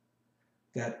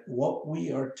 That what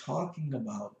we are talking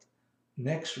about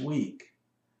next week,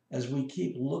 as we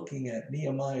keep looking at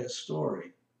Nehemiah's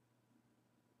story,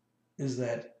 is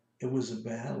that it was a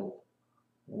battle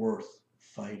worth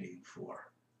fighting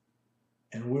for.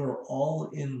 And we're all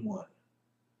in one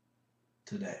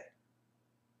today.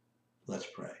 Let's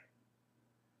pray.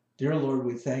 Dear Lord,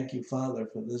 we thank you, Father,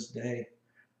 for this day.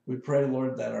 We pray,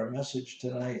 Lord, that our message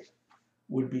tonight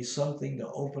would be something to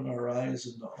open our eyes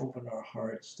and to open our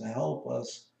hearts, to help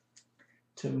us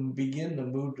to begin to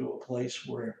move to a place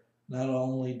where not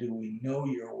only do we know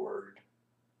your word,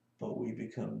 but we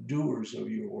become doers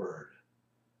of your word.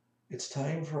 It's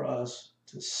time for us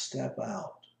to step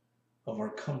out of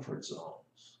our comfort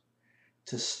zones,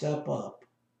 to step up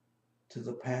to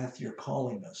the path you're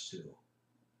calling us to.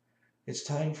 It's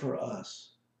time for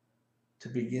us to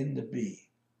begin to be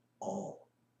all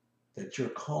that you're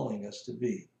calling us to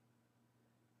be.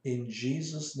 In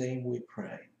Jesus' name we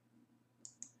pray.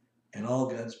 And all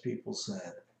God's people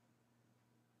said,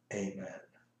 amen.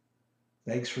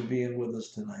 Thanks for being with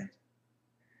us tonight.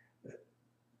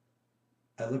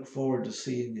 I look forward to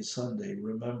seeing you Sunday.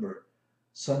 Remember,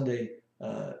 Sunday,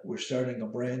 we're starting a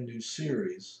brand new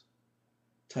series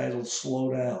titled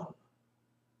Slow Down.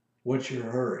 What's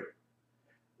your hurry?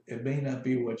 It may not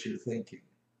be what you're thinking.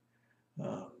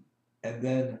 And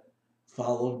then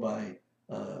followed by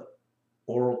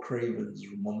Oral Craven's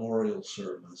memorial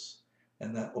service.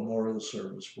 And that memorial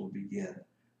service will begin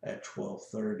at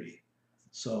 12:30.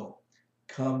 So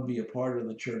come be a part of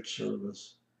the church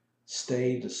service.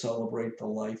 Stay to celebrate the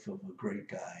life of a great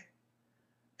guy.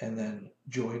 And then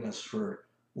join us for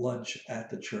lunch at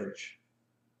the church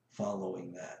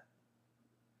following that.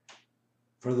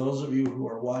 For those of you who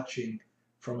are watching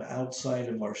from outside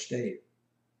of our state,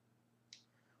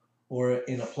 or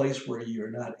in a place where you're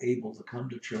not able to come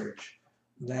to church,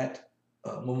 that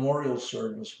memorial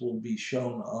service will be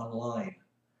shown online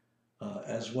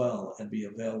as well and be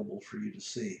available for you to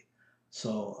see.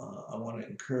 So I want to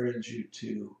encourage you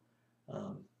to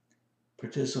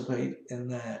participate in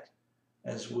that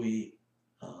as we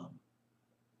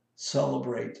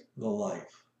celebrate the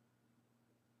life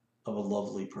of a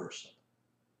lovely person.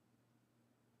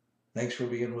 Thanks for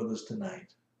being with us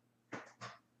tonight.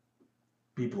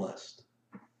 Be blessed.